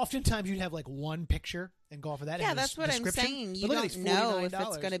oftentimes you'd have like one picture and go off of that. yeah, and the that's what I'm description. saying. You But look at don't these know if $49.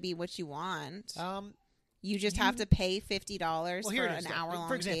 it's going to be what you want. You just you- have to pay $50 Well, here for it is, an though. hour-long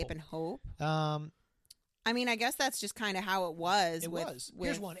For example, tape and hope. It I mean, I guess that's just kind of how it was. was.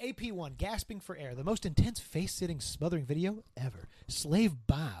 Here's one. AP1, Gasping for Air, the most intense face-sitting, smothering video ever. Slave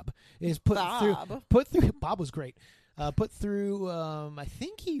Bob is put through. Bob was great. Put through. I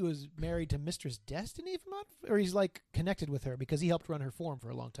think he was married to Mistress Destiny, if I'm not, or he's like connected with her because he helped run her forum for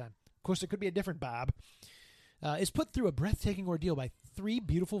a long time. Of course, it could be a different Bob. Is put through a breathtaking ordeal by three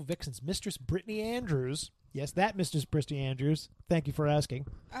beautiful vixens: Mistress Brittany Andrews, Yes, that Mrs. Bristy Andrews. Thank you for asking.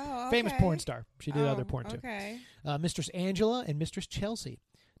 Oh, okay. Famous porn star. She did other porn, too. Okay. Mistress Angela and Mistress Chelsea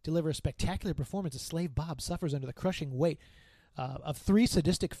deliver a spectacular performance as Slave Bob suffers under the crushing weight of 3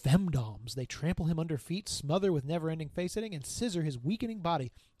 sadistic femdoms. They trample him under feet, smother with never-ending face-hitting, and scissor his weakening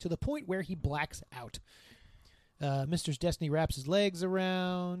body to the point where he blacks out. Mistress Destiny wraps his legs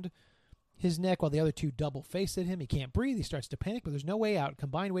around his neck while the other 2 double face at him. He can't breathe. He starts to panic, but there's no way out.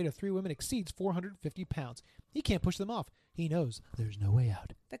 Combined weight of 3 women exceeds 450 pounds. He can't push them off. He knows there's no way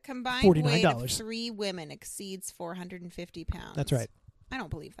out. The combined $49. weight of 3 women exceeds 450 pounds. That's right. I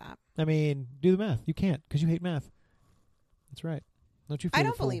don't believe that. I mean, do the math. You can't because you hate math. That's right. Don't you feel I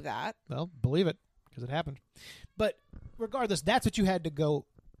don't the fool? believe that. Well, believe it because it happened. But regardless, that's what you had to go.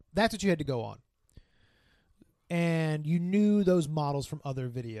 That's what you had to go on. And you knew those models from other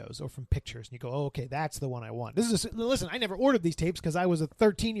videos or from pictures, and you go, "Oh, okay, that's the one I want." Listen. I never ordered these tapes because I was a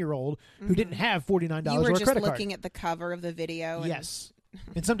 13-year-old who didn't have $49 You or were a credit just card. looking at the cover of the video. Yes,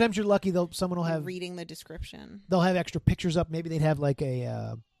 and sometimes you're lucky. Someone will And have reading the description. They'll have extra pictures up. Maybe they'd have like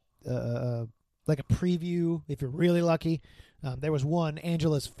a preview if you're really lucky. There was one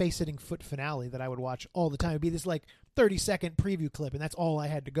Angela's face-hitting foot finale that I would watch all the time. It'd be this like 30-second preview clip, and that's all I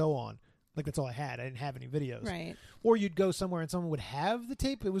had to go on. Like, that's all I had. I didn't have any videos. Right. Or you'd go somewhere and someone would have the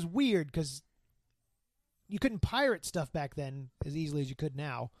tape. It was weird because you couldn't pirate stuff back then as easily as you could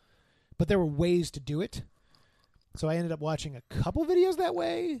now. But there were ways to do it. So I ended up watching a couple videos that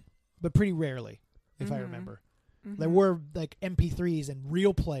way, but pretty rarely, if I remember. There were, like, MP3s and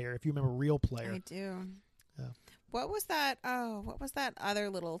Real Player, if you remember Real Player. I do. Yeah. What was that? Oh, what was that other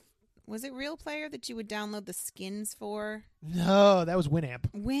little... Was it Real Player that you would download the skins for? No, that was Winamp.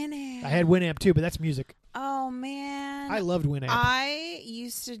 Winamp. I had Winamp too, but that's music. Oh, man. I loved Winamp. I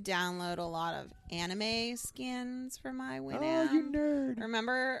used to download a lot of anime skins for my Winamp. Oh, you nerd.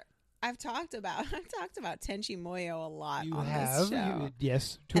 Remember, I've talked about Tenchi Muyo a lot You on have. this show.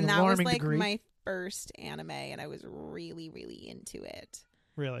 Yes, to And an that was alarming like degree. my first anime, and I was really, really into it.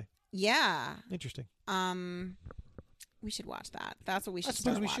 Really? Yeah. Interesting. We should watch that. That's what we should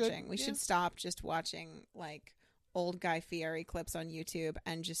suppose start we should. watching. We Yeah. should stop just watching like old Guy Fieri clips on YouTube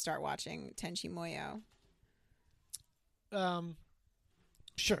and just start watching Tenchi Muyo.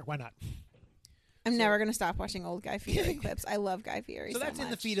 Sure, why not? I'm never going to stop watching old Guy Fieri clips. I love Guy Fieri So so that's in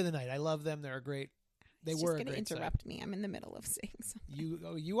the much. feed of the night. I love them. They're a great. They It's were just a going great to interrupt me. I'm in the middle of saying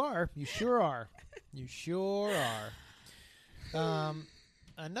something. You are. You sure are. You sure are.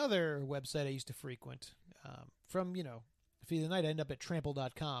 Another website I used to frequent from, feed of the night, I end up at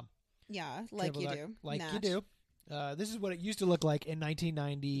trample.com. Yeah, like you do. Like Natch. you do. This is what it used to look like in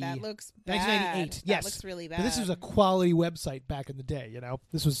 1990. That looks bad. 1998. Yes. That looks really bad. But this was a quality website back in the day,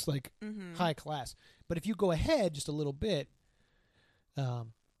 This was like Mm-hmm. high class. But if you go ahead just a little bit,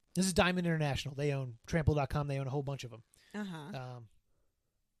 this is Diamond International. They own trample.com. They own a whole bunch of them. Uh-huh.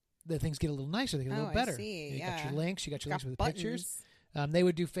 The things get a little nicer. They get a little I better. see. You Yeah. got your links. You got your links with the buttons. pictures. They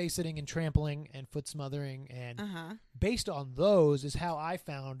would do face sitting and trampling and foot smothering. And Uh-huh. based on those is how I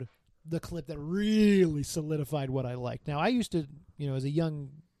found the clip that really solidified what I liked. Now, I used to, as a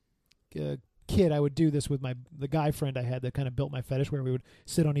young kid, I would do this with the guy friend I had that kind of built my fetish, where we would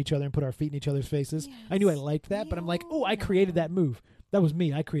sit on each other and put our feet in each other's faces. Yes. I knew I liked that, but I'm like, oh, I created that move. That was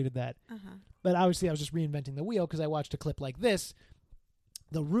me. I created that. Uh-huh. But obviously, I was just reinventing the wheel because I watched a clip like this.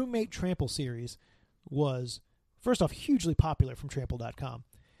 The Roommate Trample series was, first off, hugely popular from trample.com.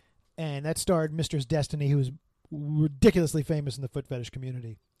 And that starred Mistress Destiny, who was ridiculously famous in the foot fetish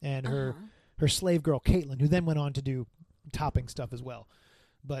community, and her slave girl, Caitlin, who then went on to do topping stuff as well.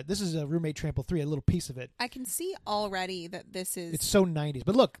 But this is a Roommate Trample 3, a little piece of it. I can see already that this is... It's so 90s.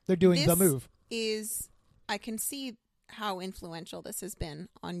 But look, they're doing the move. I can see how influential this has been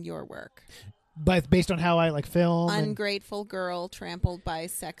on your work. But based on how I film. Ungrateful girl trampled by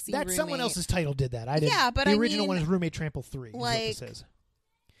sexy roommate. Someone else's title did that. I didn't. Yeah, but the I original mean, one is Roommate Trample 3, is what like, this is.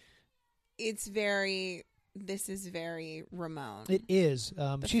 This is very Ramon. It is.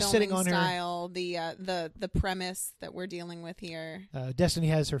 The She's sitting on filming style, the premise that we're dealing with here. Destiny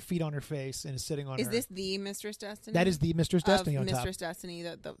has her feet on her face and is sitting on her. Is this the Mistress Destiny? That is the Mistress Destiny on top. Mistress Destiny,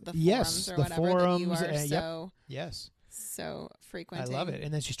 the Yes, forums or the whatever forums, that you are yep. so Yes. so I frequenting. love it.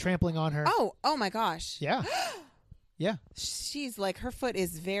 And then she's trampling on her. Oh my gosh. Yeah. Yeah. She's like, her foot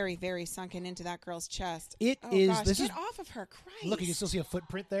is very, very sunken into that girl's chest. It oh is. Gosh, This get is. off of her, Christ. Look, you can still see a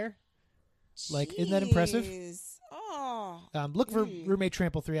footprint there. Like, isn't that impressive? Jeez. Oh. Look for Roommate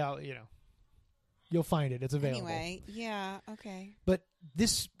Trample 3 out. You'll find it. It's available. Anyway, yeah, okay. But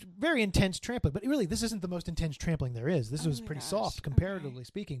this very intense trampling. But really, this isn't the most intense trampling there is. This was my pretty gosh. soft, comparatively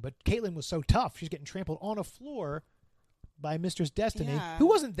speaking. But Caitlin was so tough. She's getting trampled on a floor by Mistress Destiny, Yeah. who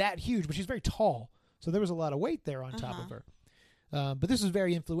wasn't that huge, but she's very tall. So there was a lot of weight there on top of her. But this was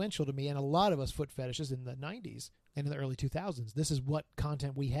very influential to me and a lot of us foot fetishists in the 90s and in the early 2000s. This is what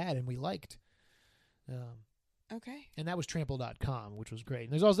content we had and we liked. Okay. And that was trample.com, which was great.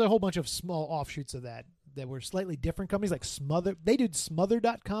 And there's also a whole bunch of small offshoots of that were slightly different companies, like Smother. They did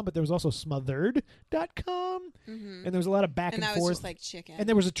smother.com, but there was also smothered.com. And there was a lot of back and that forth. was just like chicken. And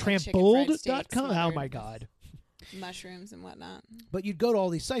there was a like trampled.com. Oh, my God. Mushrooms and whatnot. But you'd go to all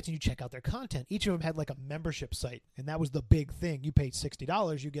these sites and you check out their content. Each of them had like a membership site, and that was the big thing. You paid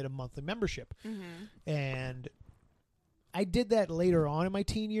 $60, you get a monthly membership. And I did that later on in my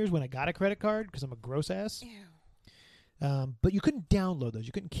teen years when I got a credit card because I'm a gross ass. Ew. But you couldn't download those.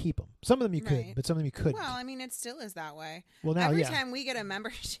 You couldn't keep them. Some of them you could, Right. but some of them you couldn't. Well, I mean, it still is that way. Well, now, Every yeah. time we get a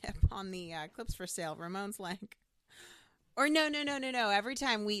membership on the Clips for Sale, Ramon's like, or no. Every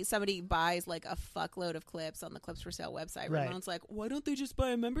time somebody buys like a fuckload of clips on the Clips for Sale website, Right. Ramon's like, why don't they just buy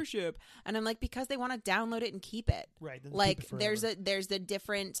a membership? And I'm like, because they want to download it and keep it. Right. then keep Like it forever. there's a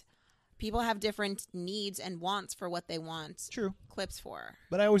different. People have different needs and wants for what they want True. clips for.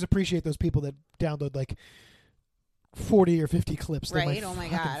 But I always appreciate those people that download like 40 or 50 clips. They're Right? Oh my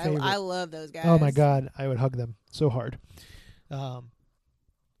fucking God. favorite. I love those guys. Oh my God. I would hug them so hard.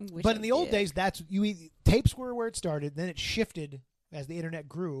 Wish But I in the old did. days, tapes were where it started. Then it shifted as the internet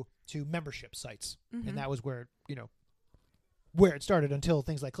grew to membership sites, and that was where where it started until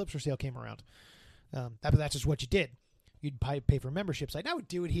things like Clips for Sale came around. That's just what you did. You'd pay for a membership site. And I would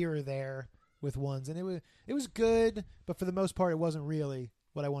do it here or there with ones, and it was good, but for the most part, it wasn't really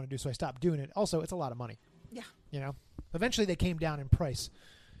what I wanted to do. So I stopped doing it. Also, it's a lot of money. Yeah. Eventually they came down in price,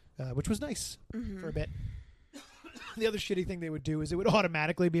 which was nice for a bit. The other shitty thing they would do is it would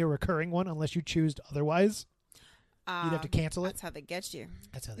automatically be a recurring one unless you choose otherwise. You'd have to cancel it. That's how they get you.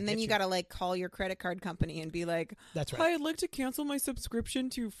 That's how they And then get you got to like call your credit card company and be like, That's right. Hi, I'd like to cancel my subscription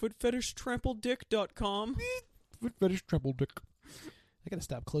to footfetishtrampleddick.com. Foot fetish trample dick. I got to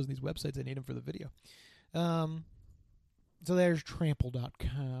stop closing these websites. I need them for the video. So there's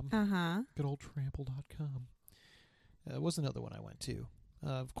trample.com. Good old trample.com. What's another one I went to?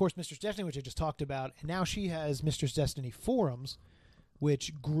 Of course, Mistress Destiny, which I just talked about. And now she has Mistress Destiny forums,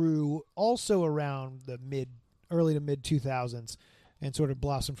 which grew also around the early to mid 2000s and sort of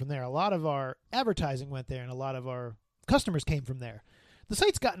blossomed from there. A lot of our advertising went there, and a lot of our customers came from there. The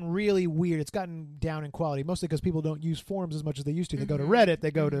site's gotten really weird. It's gotten down in quality, mostly because people don't use forums as much as they used to. They go to Reddit, they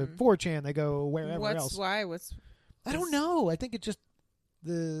go to 4chan, they go wherever else. Why? I don't know. I think it just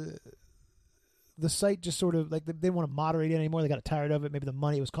the site just sort of like they didn't want to moderate it anymore. They got tired of it. Maybe the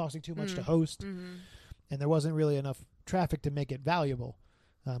money was costing too much to host, and there wasn't really enough traffic to make it valuable.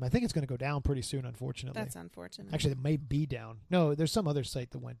 I think it's going to go down pretty soon, unfortunately. That's unfortunate. Actually, it may be down. No, there's some other site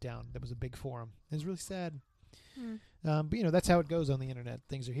that went down. That was a big forum. It was really sad. But that's how it goes on the internet.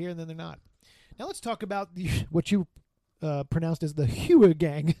 Things are here and then they're not. Now let's talk about what you pronounced as the Hua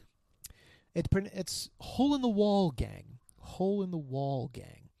gang. It's hole in the wall gang. Hole in the wall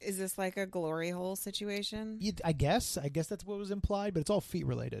gang. Is this like a glory hole situation? I guess that's what was implied, but it's all feet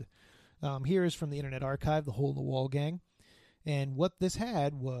related. Here is from the Internet Archive, the Hole in the Wall gang. And what this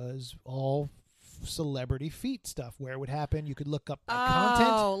had was all celebrity feet stuff, where it would happen. You could look up content.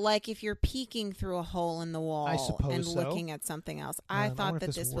 Oh, like if you're peeking through a hole in the wall I suppose and so. looking at something else. I I wonder thought if that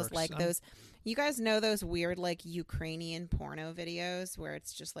this this was works. like those. You guys know those weird like Ukrainian porno videos where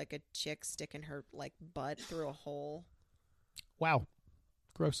it's just like a chick sticking her like butt through a hole. Wow.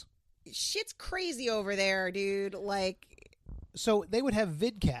 Gross. Shit's crazy over there, dude. Like So they would have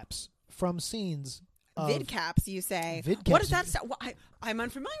vid caps from scenes. vid caps, you say? Vid What caps. does that? I'm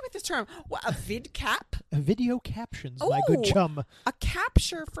unfamiliar with this term. What, a vid cap? Video captions, my good Ooh, chum. A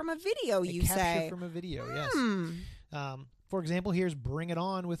capture from a video, you capture say? from a video, yes. For example, here's Bring It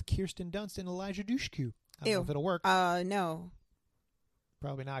On with Kirsten Dunst and Elijah Dushku. I don't know if it'll work. No.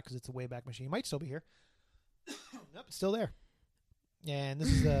 Probably not, because it's a Wayback Machine. It might still be here. Nope, it's still there. And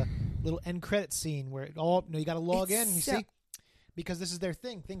this is a little end credit scene where you got to log in and you see, because this is their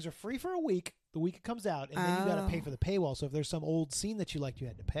thing. Things are free for a week, the week it comes out, and then you got to pay for the paywall. So if there's some old scene that you liked, you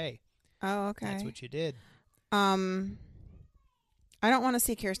had to pay. Oh, okay. That's what you did. I don't want to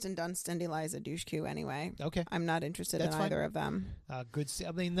see Kirsten Dunst and Eliza Dushku anyway. Okay. I'm not interested That's in fine. either of them. I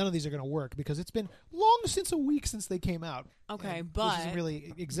mean, none of these are going to work because it's been long since a week since they came out. Okay, which but doesn't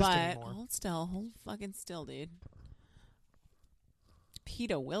really exist anymore. hold fucking still, dude.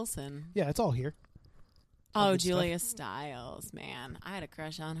 Peta Wilson. Yeah, it's all here. Oh, good stuff. Julia Stiles, man, I had a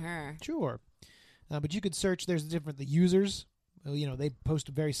crush on her. Sure. But you could search. There's the users. They post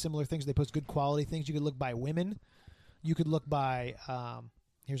very similar things. They post good quality things. You could look by women. You could look by,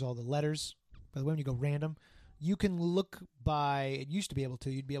 here's all the letters. By the way, when you go random, you can look by, it used to be able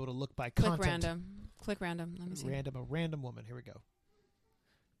to, you'd be able to look by Click content. random. Click random. Let me see. A random woman. Here we go.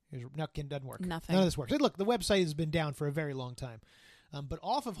 No, it doesn't work. Nothing. None of this works. Hey, look, the website has been down for a very long time. But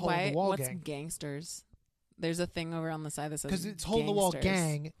off of Hole in the Wall What's Gang. gangsters? There's a thing over on the side that says Because it's Hole in the Wall gangsters.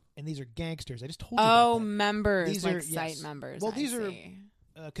 Gang, and these are gangsters. I just told you Oh, about that. members. These like are- site yes. members. Well, I these are- see.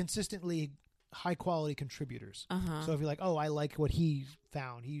 Consistently high-quality contributors. Uh-huh. So if you're like, oh, I like what he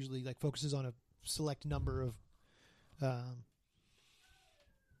found, he usually like focuses on a select number of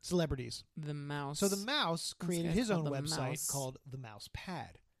celebrities. The mouse. So the Mouse created guy's his own called The website Mouse. called The Mouse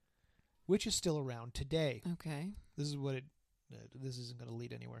Pad, which is still around today. Okay. This is what it. This isn't going to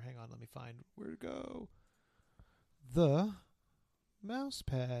lead anywhere. Hang on, let me find where to go. The Mouse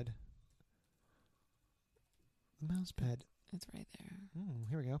Pad. The Mouse Pad. It's right there.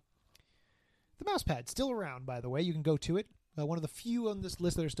 Here we go. The Mouse Pad, still around, by the way. You can go to it. One of the few on this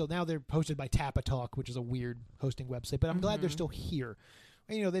list that are still now. They're hosted by Tappa Talk, which is a weird hosting website, but I'm glad they're still here.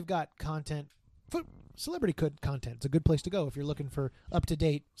 And, you know, they've got content, celebrity content. It's a good place to go if you're looking for up to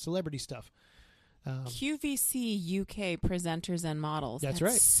date celebrity stuff. QVC UK presenters and models. That's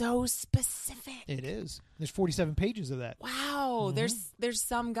right. So specific. It is. There's 47 pages of that. Wow. There's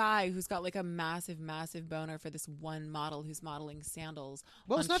some guy who's got like a massive boner for this one model who's modeling sandals.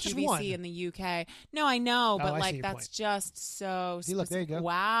 Well, on it's not just QVC one. in the UK. No, I know, Oh, but I see like your that's point. just so See, look, there you specific. go.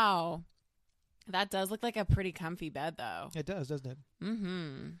 Wow. That does look like a pretty comfy bed though. It does, doesn't it?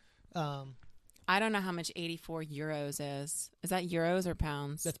 Mm-hmm. I don't know how much 84 euros is. Is that euros or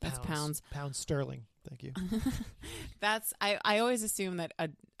pounds? That's pounds. Pounds sterling. Thank you. That's I always assume that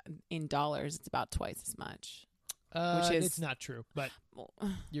in dollars it's about twice as much. Which is it's not true, but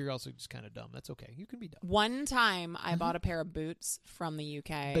you're also just kind of dumb. That's okay. You can be dumb. One time I bought a pair of boots from the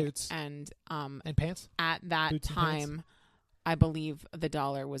UK. Boots. And And pants? at that Boots and pants? time I believe the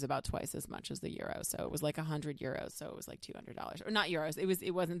dollar was about twice as much as the euro. So it was like 100 euros. So it was like $200. Or not euros. It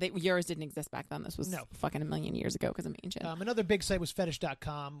wasn't. Euros didn't exist back then. This was fucking a million years ago because I'm ancient. Another big site was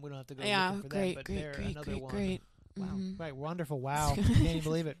Fetish.com. We don't have to go looking for that, but they're another one. Wow. Mm-hmm. Right. Wonderful. Wow. Can't even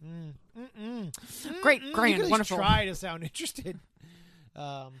believe it. Great, You grand, could at least wonderful. try to sound interested.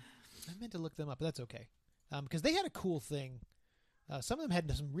 I meant to look them up, but that's okay. Because they had a cool thing. Some of them had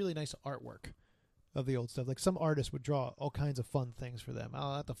some really nice artwork of the old stuff. Like some artists would draw all kinds of fun things for them.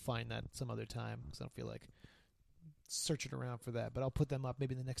 I'll have to find that some other time because I don't feel like searching around for that. But I'll put them up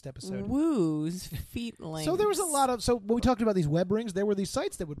maybe in the next episode. Woo's feet links. So there was a lot of... So when we talked about these web rings, there were these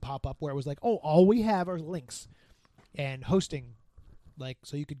sites that would pop up where it was like, oh, all we have are links and hosting. Like,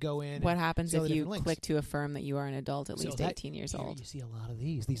 so you could go in. What and happens see all if the you different links. click to affirm that you are an adult at So least that- 18 years here old? You see a lot of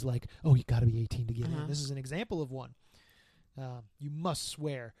these. These like, oh, you got to be 18 to get Uh-huh. in. This is an example of one. You must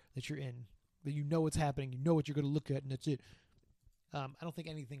swear that you're in, that you know what's happening, you know what you're going to look at, and that's it. I don't think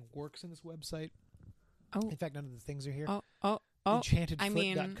anything works in this website. Oh. In fact, none of the things are here. Oh.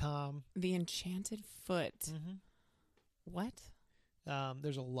 Enchantedfoot.com. The Enchanted Foot. Mm-hmm. What?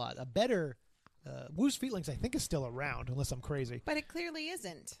 There's a lot. A better... Woo's Feet Links, I think, is still around, unless I'm crazy. But it clearly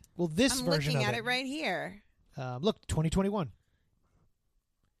isn't. Well, this I'm version looking of at it right here. Look, 2021.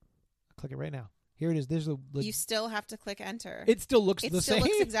 Click it right now. Here it is. There's the You still have to click enter. it still looks It the still same.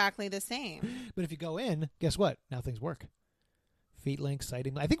 looks exactly the same. But if you go in, guess what? Now things work. Feet Links,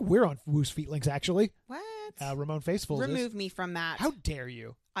 sighting. I think we're on Woo's Feet Links, actually. What? Ramon Faithful is. Remove me from that. How dare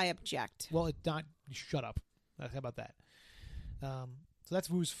you? I object. Well, it's not. Shut up. How about that? So that's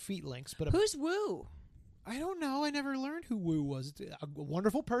Woo's Feet Links. But Who's Woo? I don't know. I never learned who Woo was. It's a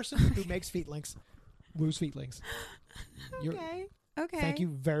wonderful person who makes feet links. Woo's Feet Links. Okay. Okay. Thank you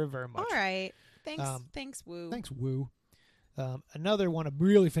very, very much. All right. Thanks. Um, Thanks, Woo. Thanks, Woo. Another one, a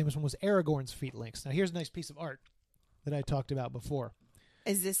really famous one, was Aragorn's Feet Links. Now, here's a nice piece of art that I talked about before.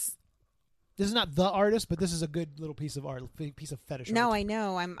 Is this? This is not the artist, but this is a good little piece of art, piece of fetish No, art. I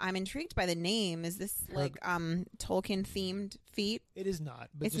know. I'm intrigued by the name. Is this like Tolkien themed feet? It is not,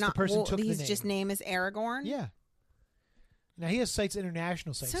 but It's just not. the person Well, took the his name. just name is Aragorn. Yeah. Now, he has sites,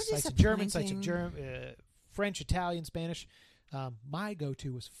 international sites. So Sites in German, sites in disappointing. French, Italian, Spanish. My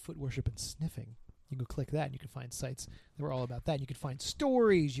go-to was foot worship and sniffing. You can go click that, and you can find sites that were all about that. You can find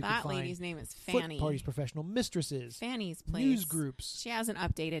stories. You That can find lady's name is foot Fanny. parties, professional mistresses, Fanny's place. news groups. She hasn't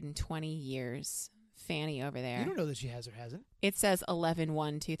updated in 20 years. Fanny over there. You don't know that she has or hasn't. It says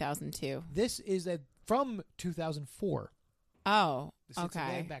 11/1/2002. This is from 2004. Oh, This is a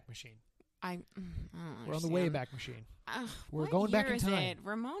okay. Wayback Machine. I don't We're on the understand. Wayback Machine. We're What going back year in is time. It?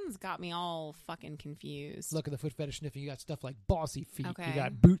 Ramon's got me all fucking confused. Look at the foot fetish sniffing. You got stuff like Bossy Feet. Okay. You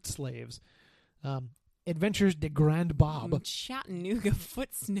got Boot Slaves. Adventures de Grand Bob. Chattanooga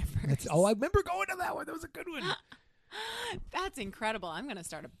Foot Sniffers. That's, oh, I remember going to that one. That was a good one. That's incredible. I'm going to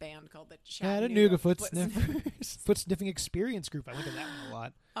start a band called the Chattanooga Foot Sniffers. Sniffers. Foot Sniffing Experience Group. I went to that one a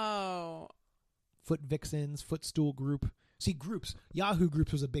lot. Oh. Foot Vixens, Footstool Group. See, groups. Yahoo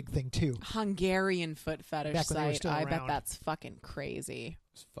Groups was a big thing, too. Hungarian foot fetish Back when they were site. still I bet around. that's fucking crazy.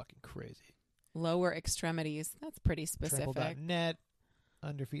 It's fucking crazy. Lower extremities. That's pretty specific. Trample.net.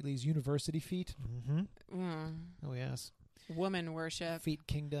 Underfeetly's University Feet. Mm-hmm. Mm. Oh, yes. Woman worship. Feet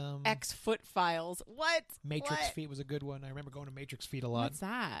Kingdom. X foot files. What? Matrix What? Feet was a good one. I remember going to Matrix Feet a lot. What's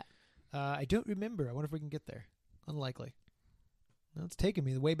that? I don't remember. I wonder if we can get there. Unlikely. No, it's taking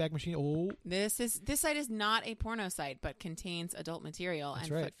me. The Wayback Machine. Oh. This site is not a porno site, but contains adult material That's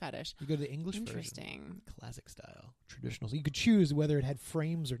and right. foot fetish. You go to the English version. Interesting. Classic style. Traditional. So you could choose whether it had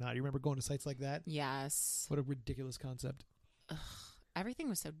frames or not. You remember going to sites like that? Yes. What a ridiculous concept. Everything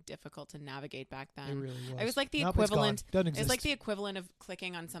was so difficult to navigate back then. It really was. It was like the Nope, it's equivalent. gone. Doesn't exist. It's like the equivalent of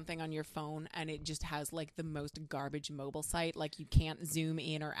clicking on something on your phone and it just has like the most garbage mobile site. Like you can't zoom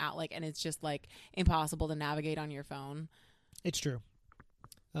in or out. Like, and it's just like impossible to navigate on your phone. It's true.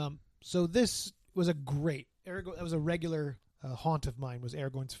 So this was a great. That was a regular haunt of mine. Was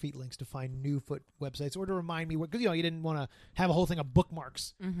Aragorn's Feet links to find new foot websites or to remind me what, because you didn't want to have a whole thing of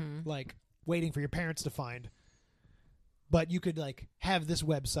bookmarks like waiting for your parents to find. But you could like have this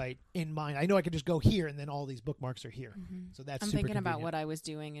website in mind. I know I could just go here, and then all these bookmarks are here. So that's I'm super thinking about convenient. what I was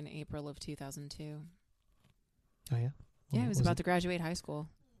doing in April of 2002. Oh yeah, Yeah, I was about to graduate high school.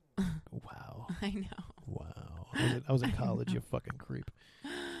 Wow, I know. wow. I was in college. You fucking creep.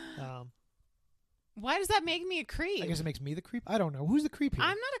 Why does that make me a creep? I guess it makes me the creep. I don't know who's the creep here.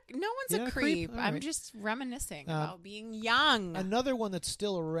 I'm not no one's You're a not a creep. creep? All I'm right. just reminiscing about being young. Another one that's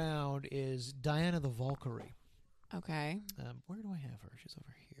still around is Diana the Valkyrie. Okay. Where do I have her? She's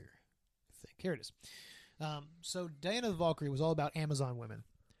over here, I think. Here it is. So Diana the Valkyrie was all about Amazon women.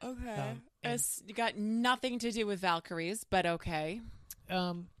 Okay. and- It's got nothing to do with Valkyries, but okay.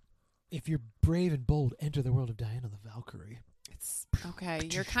 If you're brave and bold, enter the world of Diana the Valkyrie. It's okay.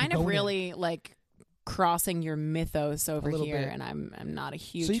 You're kind of Going in. really like crossing your mythos over little here, bit. and I'm not a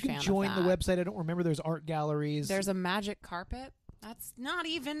huge So you fan can join of the that. website. I don't remember. There's art galleries. There's a magic carpet. That's not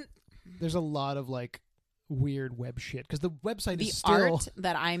even There's a lot of like weird web shit because the website the is still art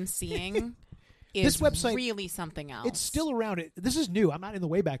that I'm seeing. This Is website- really something else. it's still around. This is new. I'm not in the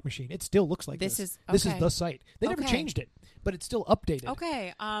Wayback Machine. It still looks like this. This This is is the site. They never Okay. changed it, but it's still updated.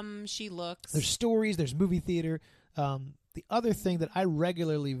 okay. She looks. There's stories. There's movie theater. The other thing that I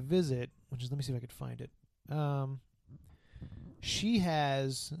regularly visit, which is, let me see if I could find it. She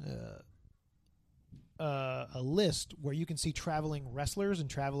has a list where you can see traveling wrestlers and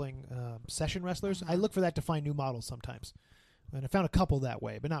traveling session wrestlers. I look for that to find new models sometimes, and I found a couple that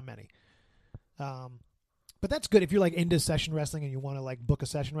way, but not many. But that's good if you're like into session wrestling and you want to like book a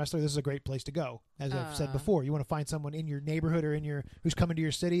session wrestler. This is a great place to go. As I've said before, you want to find someone in your neighborhood or in your who's coming to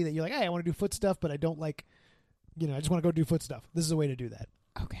your city that you're like, hey, I want to do foot stuff, but I don't like, I just want to go do foot stuff. This is a way to do that.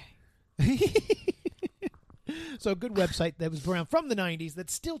 Okay. So a good website that was around from the 90s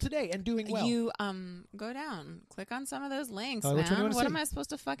that's still today and doing well. You go down, click on some of those links, Which one do you man. wanna What see? am I supposed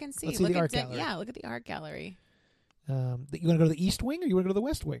to fucking see? Let's see look the at art gallery. Yeah, look at the art gallery. You want to go to the East Wing or you want to go to the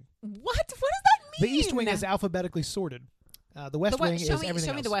West Wing? What does that The mean? East Wing is alphabetically sorted. The West Wing is everything show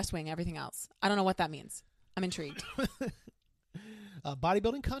else. me the West Wing, everything else. I don't know what that means. I'm intrigued.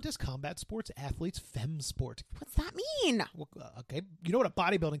 Bodybuilding contest, combat sports, athletes, fem sport. What's that mean? Well, okay, you know what a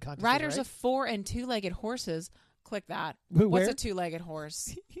bodybuilding contest Riders is, right? of 4 and 2-legged horses. Click that. Where? What's a 2-legged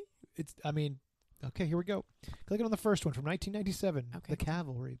horse? Okay, here we go. Clicking on the first one from 1997. Okay. The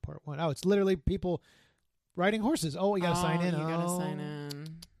Cavalry, Part 1. Oh, it's literally people riding horses. Oh, you got to sign in. You gotta Oh. sign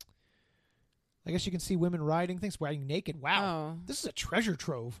in. I guess you can see women riding things, riding naked. Wow. Oh. This is a treasure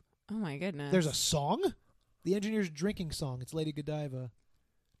trove. Oh my goodness. There's a song? The Engineer's Drinking Song. It's Lady Godiva.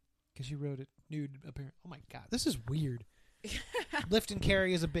 Because she wrote it nude, apparently. Oh, my God. This is weird. Lift and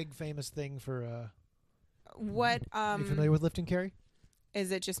carry is a big famous thing for... What you familiar with lift and carry?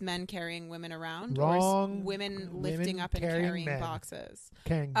 is it? Just men carrying women around, Wrong. or is women Women lifting up and carrying men. boxes?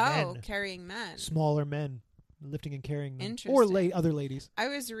 Carrying Oh, men. carrying men. Smaller men. Lifting and carrying men. Interesting. Or other ladies. I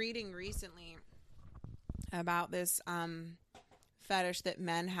was reading recently about this fetish that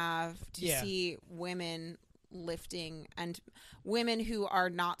men have to Yeah. see women lifting, and women who are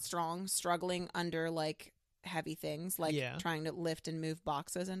not strong struggling under like heavy things, like Yeah. trying to lift and move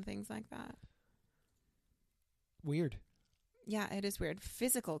boxes and things like that. Weird. Yeah, it is weird.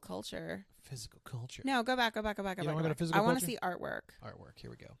 Physical culture. Physical culture. No, go back. You don't wanna go to back. physical I want to culture? see artwork. Artwork. Here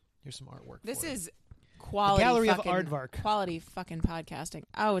we go. Here's some artwork. This for you. is quality. Gallery of fucking, Aardvark. Quality fucking podcasting.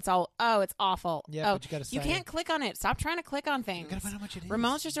 It's awful. Yeah, oh, but you gotta you sign can't click on it. Stop trying to click on things. gotta find out how much it is.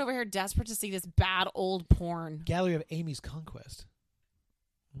 Ramon's just over here desperate to see this bad old porn. Gallery of Amy's Conquest.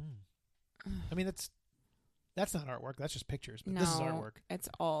 I mean, that's That's not artwork. That's just pictures. But No, this is artwork. It's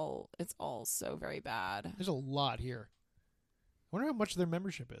all so very bad. There's a lot here. I wonder how much their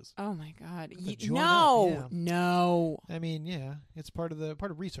membership is. Oh my god! join No, up, yeah. no. I mean, yeah, it's part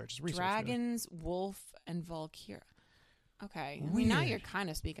of research. It's research. Dragons, wolf, and Valkyria. Okay, I mean, now Weird. you're kind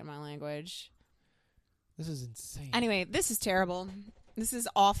of speaking my language. This is insane. Anyway, this is terrible. This is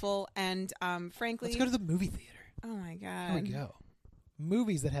awful, and frankly, let's go to the movie theater. oh my god, Here we go.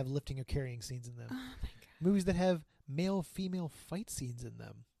 Movies that have lifting or carrying scenes in them. Oh my god. Movies that have male-female fight scenes in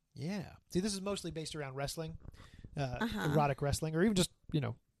them. Yeah. See, this is mostly based around wrestling, erotic wrestling, or even just,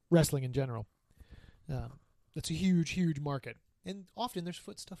 wrestling in general. That's a huge, huge market. And often there's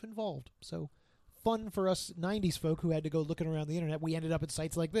foot stuff involved. So fun for us 90s folk who had to go looking around the internet. We ended up at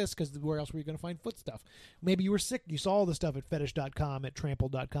sites like this because where else were you going to find foot stuff? Maybe you were sick. You saw all the stuff at fetish.com, at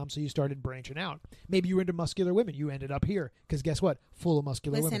trample.com, so you started branching out. Maybe you were into muscular women. You ended up here because guess what? Full of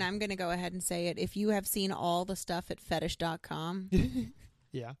muscular women. Listen, I'm going to go ahead and say it. If you have seen all the stuff at fetish.com,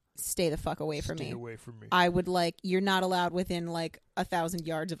 yeah. stay the fuck away from me. Stay away from me. I would you're not allowed within 1,000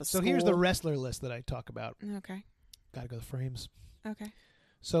 yards of a school. So here's the wrestler list that I talk about. Okay. Got to go to the frames. Okay.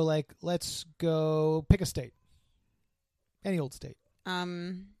 So, let's go pick a state. Any old state.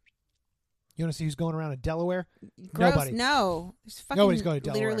 You want to see who's going around in Delaware? Gross. Nobody. No. There's fucking Nobody's going to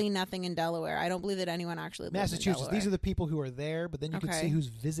Delaware. literally nothing in Delaware. I don't believe that anyone actually lives in Massachusetts. Delaware. These are the people who are there, but then you can Okay. see who's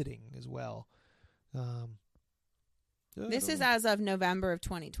visiting as well. This is as of November of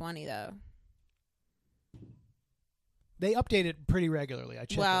 2020, though. They update it pretty regularly. I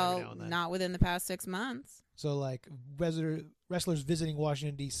check it every now Well, and then. not within the past 6 months. So, wrestlers visiting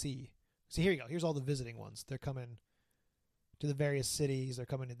Washington, D.C. See, here you go. Here's all the visiting ones. They're coming to the various cities. They're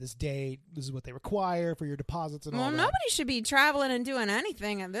coming at this date. This is what they require for your deposits and all Well, that. nobody should be traveling and doing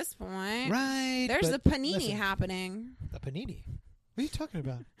anything at this point. Right. There's but the panini listen, happening. A panini? What are you talking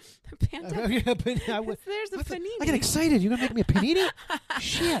about? The pandemic. There's a What the- panini. I get excited. You're going to make me a panini?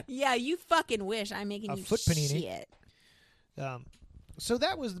 Shit. Yeah, you fucking wish. I'm making A you foot panini. shit. So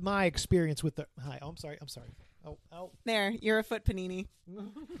that was my experience with the... Hi. Oh, I'm sorry. Oh. There, you're a foot panini.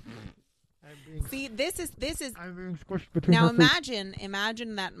 I'm being, See, this is. I'm being squished between Now her feet.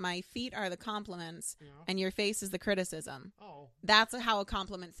 imagine that my feet are the compliments and your face is the criticism. Oh. That's how a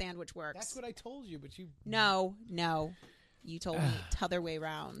compliment sandwich works. That's what I told you, but you... No. You told me t'other way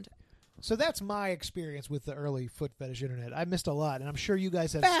round. So that's my experience with the early foot fetish internet. I missed a lot, and I'm sure you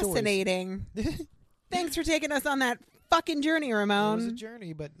guys have Fascinating. stories. Thanks for taking us on that fucking journey, Ramon. It was a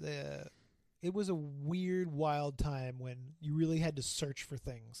journey, but it was a weird, wild time when you really had to search for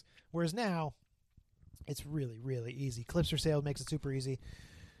things. Whereas now, it's really, really easy. Clips for Sale makes it super easy.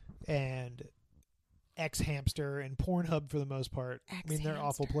 And X-Hamster and Pornhub for the most part. I mean, they're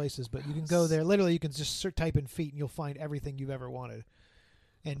awful places, but you can go there. Literally, you can just type in feet and you'll find everything you've ever wanted.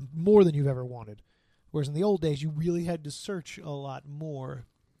 And more than you've ever wanted. Whereas in the old days, you really had to search a lot more.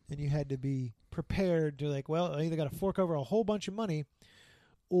 And you had to be prepared to I either got to fork over a whole bunch of money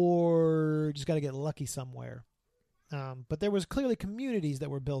or just got to get lucky somewhere. But there was clearly communities that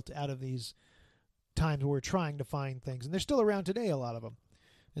were built out of these times where we're trying to find things. And they're still around today, a lot of them.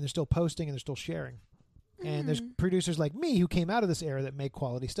 And they're still posting and they're still sharing. And there's producers like me who came out of this era that make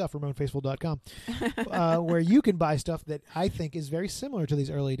quality stuff, RamonFaceful.com, where you can buy stuff that I think is very similar to these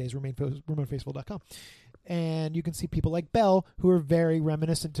early days, RamonFaceful.com. And you can see people like Belle who are very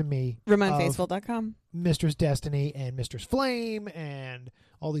reminiscent to me. RamonFaceful.com. Mistress Destiny and Mistress Flame and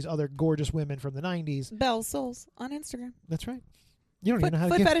all these other gorgeous women from the 90s. Belle Souls on Instagram. That's right. You don't even know how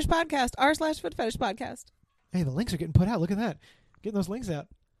to Foot get... Fetish Podcast. r/Foot Fetish Podcast. Hey, the links are getting put out. Look at that. Getting those links out.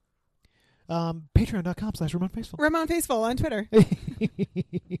 Patreon.com/RamonFaceful. Ramon Faceful on Twitter.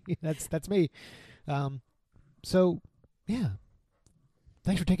 That's me. So, yeah.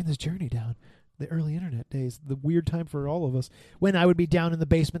 Thanks for taking this journey down the early internet days, the weird time for all of us, when I would be down in the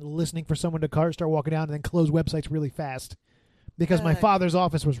basement listening for someone to start walking down and then close websites really fast because my father's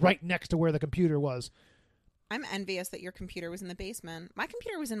office was right next to where the computer was. I'm envious that your computer was in the basement. My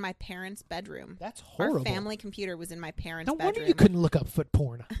computer was in my parents' bedroom. That's horrible. Our family computer was in my parents' No bedroom. wonder you couldn't look up foot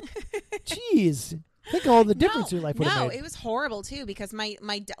porn. Jeez. Think of all the difference your life would have made. No, it was horrible too because my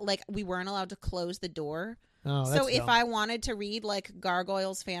we weren't allowed to close the door. Oh, that's so if dumb. I wanted to read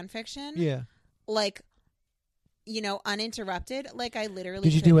Gargoyles fan fiction, Yeah. Uninterrupted, I literally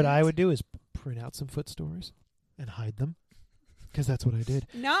Did you do what couldn't. I would do is print out some foot stories and hide them? Because that's what I did.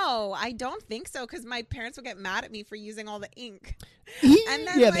 No, I don't think so because my parents would get mad at me for using all the ink. And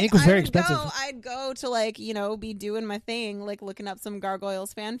then, the ink was very expensive. I'd go to be doing my thing, looking up some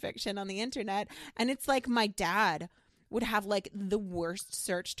Gargoyles fan fiction on the internet, and it's my dad would have the worst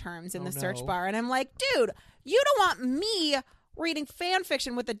search terms in the search bar, and I'm like, dude, you don't want me reading fan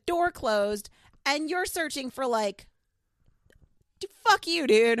fiction with the door closed and you're searching for like, fuck you,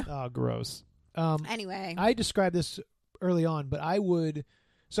 dude. Oh, gross. Anyway, I described this early on, but I would.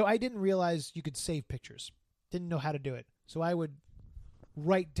 So I didn't realize you could save pictures. Didn't know how to do it. So I would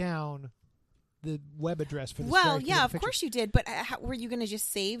write down the web address for this. well, very yeah, specific of picture. course you did. But were you going to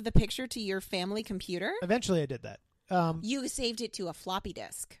just save the picture to your family computer? Eventually, I did that. You saved it to a floppy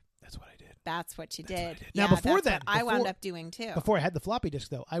disk. That's what I did. That's what you That's what I did. did. Yeah, Now, before that's then, what I wound before- up doing too. Before I had the floppy disk,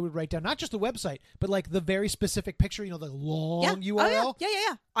 though, I would write down not just the website, but like the very specific picture. You know, the long yeah. URL, Oh,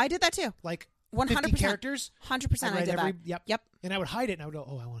 yeah. I did that too. like 100%. 50 characters. 100%. I'd I write did every, that. Yep. And I would hide it, and I would go,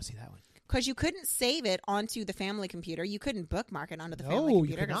 "Oh, I want to see that one." Because you couldn't save it onto the family computer. You couldn't bookmark it onto the No, family you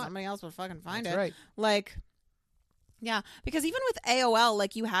computer could because not. somebody else would fucking find That's it. right. Like, yeah. Because even with AOL,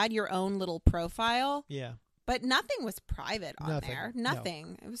 like you had your own little profile, Yeah. but nothing was private on Nothing. there. No.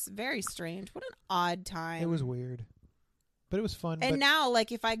 Nothing. It was very strange. What an odd time. It was weird, but it was fun. And but now,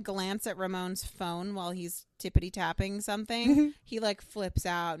 like, if I glance at Ramon's phone while he's tippity tapping something, he like flips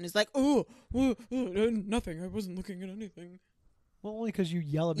out and is like, "Oh, nothing. I wasn't looking at anything." well, only because you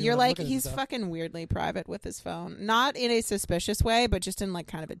yell at me. You're when I'm like, looking at he's stuff. fucking weirdly private with his phone. Not in a suspicious way, but just in like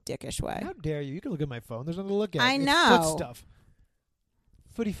kind of a dickish way. How dare you? You can look at my phone. There's nothing to look at. I It's know. foot stuff.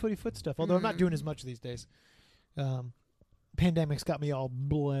 Foot stuff. Although I'm not doing as much these days. Pandemic's got me all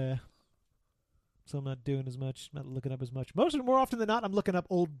blah. So I'm not doing as much. Not looking up as much. More often than not, I'm looking up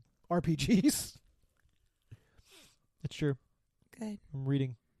old RPGs. That's true. Good. I'm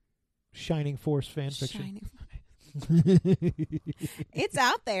reading Shining Force fan fiction. Shining. It's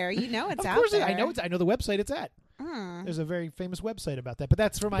out there. You know it's Of out course, there. I know the website it's at. Mm. There's a very famous website about that, but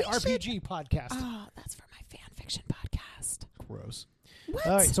that's for my We should- RPG podcast. Oh, that's for my fan fiction podcast. Gross. What?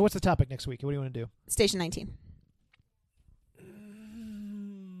 All right, so what's the topic next week? What do you want to do? Station 19.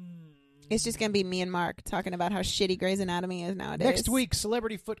 It's just going to be me and Mark talking about how shitty Grey's Anatomy is nowadays. Next week,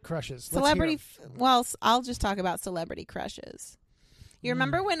 celebrity foot crushes. Celebrity. Let's hear 'em. Well, I'll just talk about celebrity crushes. You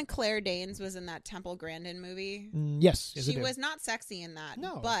remember when Claire Danes was in that Temple Grandin movie? Yes, yes, I She do. was not sexy in that.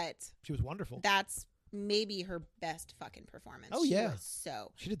 No. But She was wonderful. that's maybe her best fucking performance. Oh, She yeah. was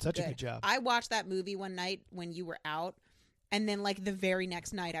so She did such a good job. I watched that movie one night when you were out. And then, like, the very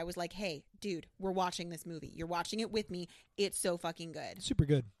next night, I was like, hey, dude, we're watching this movie. You're watching it with me. It's so fucking good. Super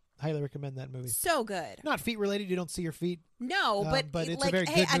good. Highly recommend that movie. So good. Not feet related. You don't see your feet. No, but it's a like, very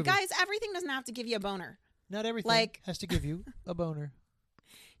hey, good movie. guys, everything doesn't have to give you a boner. Not everything Like- has to give you a boner.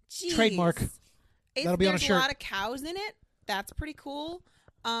 Jeez. Trademark. That'll be on a There's shirt. a lot of cows in it. That's pretty cool.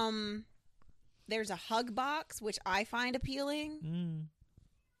 There's a hug box, which I find appealing.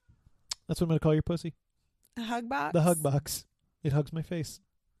 That's what I'm going to call your pussy. A hug box? The hug box. It hugs my face.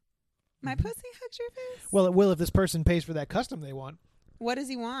 My pussy hugs your face? Well, it will if this person pays for that custom they want. What does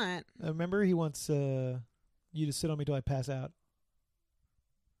he want? Remember, he wants you to sit on me till I pass out.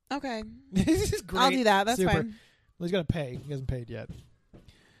 Okay. This is great. I'll do that. That's Super. fine. Well, he's got to pay. He hasn't paid yet.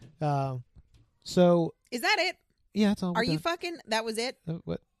 So, Is that it? yeah, that's all. Are we're you done. fucking... That was it?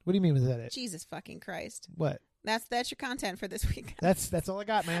 What do you mean with that? It? Jesus fucking Christ. What? That's your content for this week. That's all I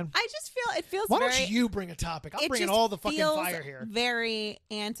got, man. I just feel it feels Why very... don't you bring a topic? I'm it bringing just all the fucking feels fire here. Very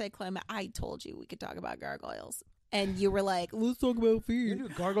anticlimactic. I told you we could talk about gargoyles, and you were like, Let's talk about feet. You do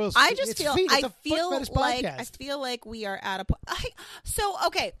gargoyles. I just it's feel feet. It's I a foot feel fetish like podcast. I feel like we are at a point. So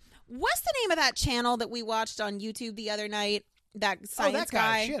okay, what's the name of that channel that we watched on YouTube the other night? That science that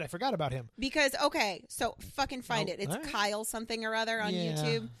guy. Shit, I forgot about him. Because okay, so fucking find Oh, it. It's all right. Kyle something or other on Yeah.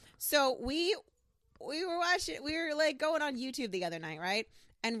 YouTube. So we were watching. We were like going on YouTube the other night, right?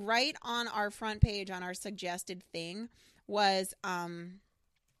 And right on our front page on our suggested thing was Hang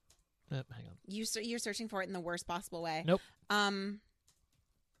on. you're searching for it in the worst possible way. Nope.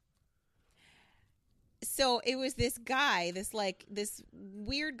 So it was this guy, this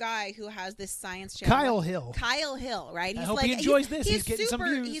weird guy who has this science channel. Kyle Hill. Kyle Hill, right? I hope he enjoys this. He's getting super,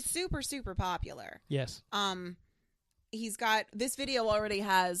 some views. He's super, super popular. Yes. He's got This video already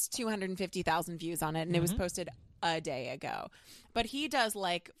has 250,000 views on it, and it was posted a day ago. But he does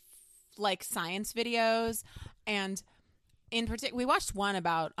like science videos, and in particular, we watched one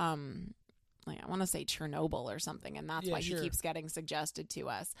about I want to say Chernobyl or something, and that's Yeah, why sure. he keeps getting suggested to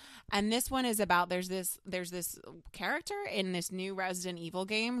us. And this one is about there's this character in this new Resident Evil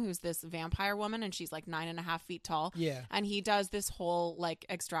game who's this vampire woman, and she's like 9.5 feet tall. Yeah. And he does this whole like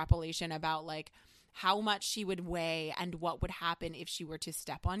extrapolation about like how much she would weigh and what would happen if she were to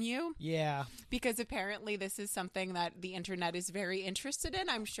step on you. Yeah. Because apparently this is something that the internet is very interested in.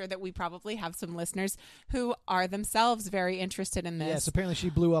 I'm sure that we probably have some listeners who are themselves very interested in this. Yes. Apparently, she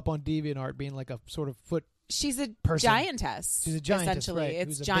blew up on DeviantArt, being like a sort of foot She's a person. giantess. She's a giantess, essentially. right,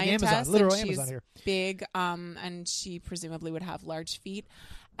 It's who's a big giantess, Amazon, literal and she's Amazon here. big, and she presumably would have large feet.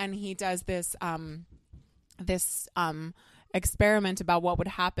 And he does this experiment about what would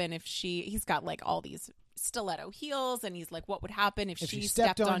happen if he's got like all these stiletto heels, and he's like, what would happen if she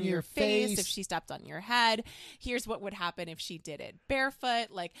stepped on your face, if she stepped on your head? Here's what would happen if she did it barefoot.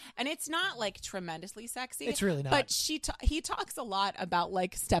 Like, and it's not like tremendously sexy. It's really not. But he talks a lot about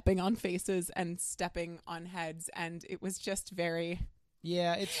like stepping on faces and stepping on heads, and it was just very.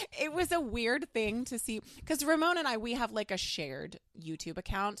 Yeah, it was a weird thing to see, because Ramon and I, we have like a shared YouTube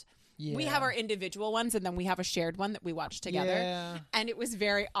account. yeah. We have our individual ones, and then we have a shared one that we watch together. Yeah. And it was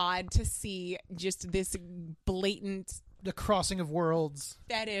very odd to see just this blatant The crossing of worlds.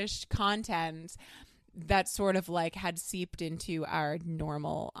 fetish content that sort of like had seeped into our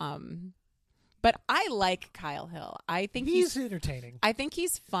normal. But I like Kyle Hill. I think He's entertaining. I think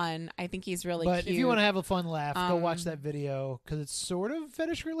he's fun. I think he's really But cute. if you want to have a fun laugh, go watch that video because it's sort of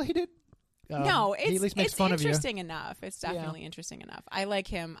fetish related. No, he at least makes it's fun of you. interesting enough. It's definitely interesting enough. I like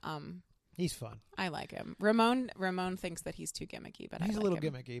him. He's fun. I like him. Ramon thinks that he's too gimmicky, but He's I like a little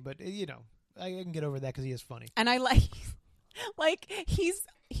him. gimmicky, but I can get over that because he is funny. And I like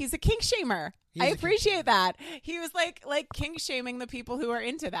he's a kink shamer. I appreciate that. He was like kink shaming the people who are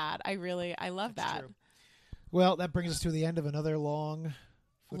into that. I love That's that. true. Well, that brings us to the end of another long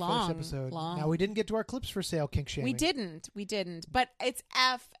Fetish episode. Now, we didn't get to our clips for sale kink shaming. We didn't. But it's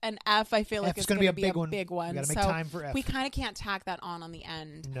F, and F I feel like F's it's going to be a big one. We got to make time for F. We kind of can't tack that on the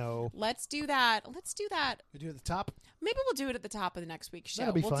end. No. Let's do that. We do it at the top? Maybe we'll do it at the top of the next week's show.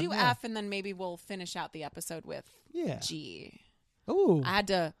 That'll be we'll fun, do yeah. F, and then maybe we'll finish out the episode with G. Ooh. I had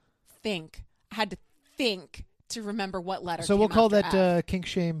to think to remember what letter. So we'll came call after that F. Kink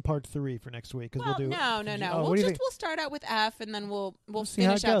Shame Part 3 for next week. Cause Well, we'll do no. Oh, what do you think? We'll start out with F, and then we'll see how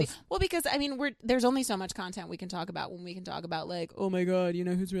finish it out. goes. Because I mean, there's only so much content we can talk about when we can talk about like, oh my god, you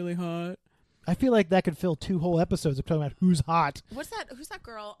know who's really hot? I feel like that could fill 2 whole episodes of talking about who's hot. What's that? Who's that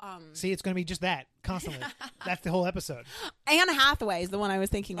girl? See, it's going to be just that constantly. That's the whole episode. Anne Hathaway is the one I was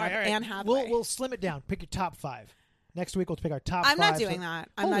thinking of. All right. Anne Hathaway. We'll slim it down. Pick your top 5. Next week we'll pick our top 5. I'm not doing that.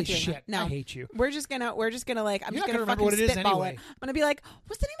 I'm Holy not doing shit, that. No, I hate you. We're just gonna like. I'm You're just not gonna gonna remember fucking what it is spitball anyway. it. I'm gonna be like,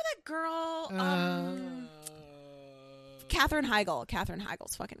 what's the name of that girl? Katherine Heigl. Katherine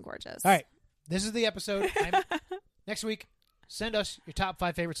Heigl's fucking gorgeous. All right. This is the episode. Next week, send us your top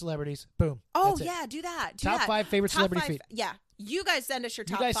 5 favorite celebrities. Boom. Oh That's it. yeah, do that. Top 5 favorite celebrity feet. Yeah, you guys send us your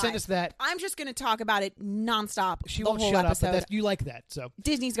top. You guys 5. send us that. I'm just gonna talk about it nonstop. She the won't whole shut episode. up, but you like that. So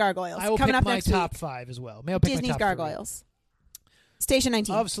Disney's Gargoyles. I will coming pick up my next top week. 5 as well. May I pick Disney's my top 3. Gargoyles. Station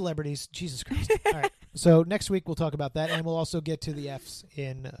 19. Of celebrities. Jesus Christ. All right. So next week we'll talk about that, and we'll also get to the Fs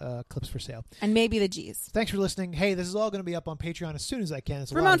in clips for sale. And maybe the Gs. Thanks for listening. Hey, this is all going to be up on Patreon as soon as I can.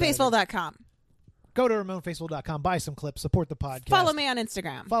 It's a lot of editing. RamonFaceful.com. Go to RamonFaceful.com, buy some clips, support the podcast. Follow me on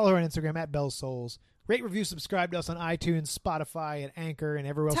Instagram. Follow her on Instagram at Belle Souls. Rate, review, subscribe to us on iTunes, Spotify, and Anchor, and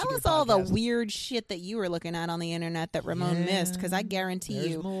everywhere else. Tell you us get all the podcasts. weird shit that you were looking at on the internet that Ramon missed, because I guarantee there's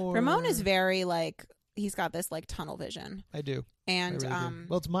you, more. Ramon is very like, he's got this like tunnel vision. I do. And I really do.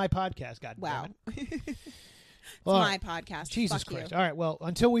 Well, it's my podcast. God wow, damn it. it's All my right. podcast. Jesus Fuck Christ. you. All right. Well,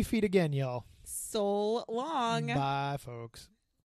 until we feed again, y'all. So long. Bye, folks.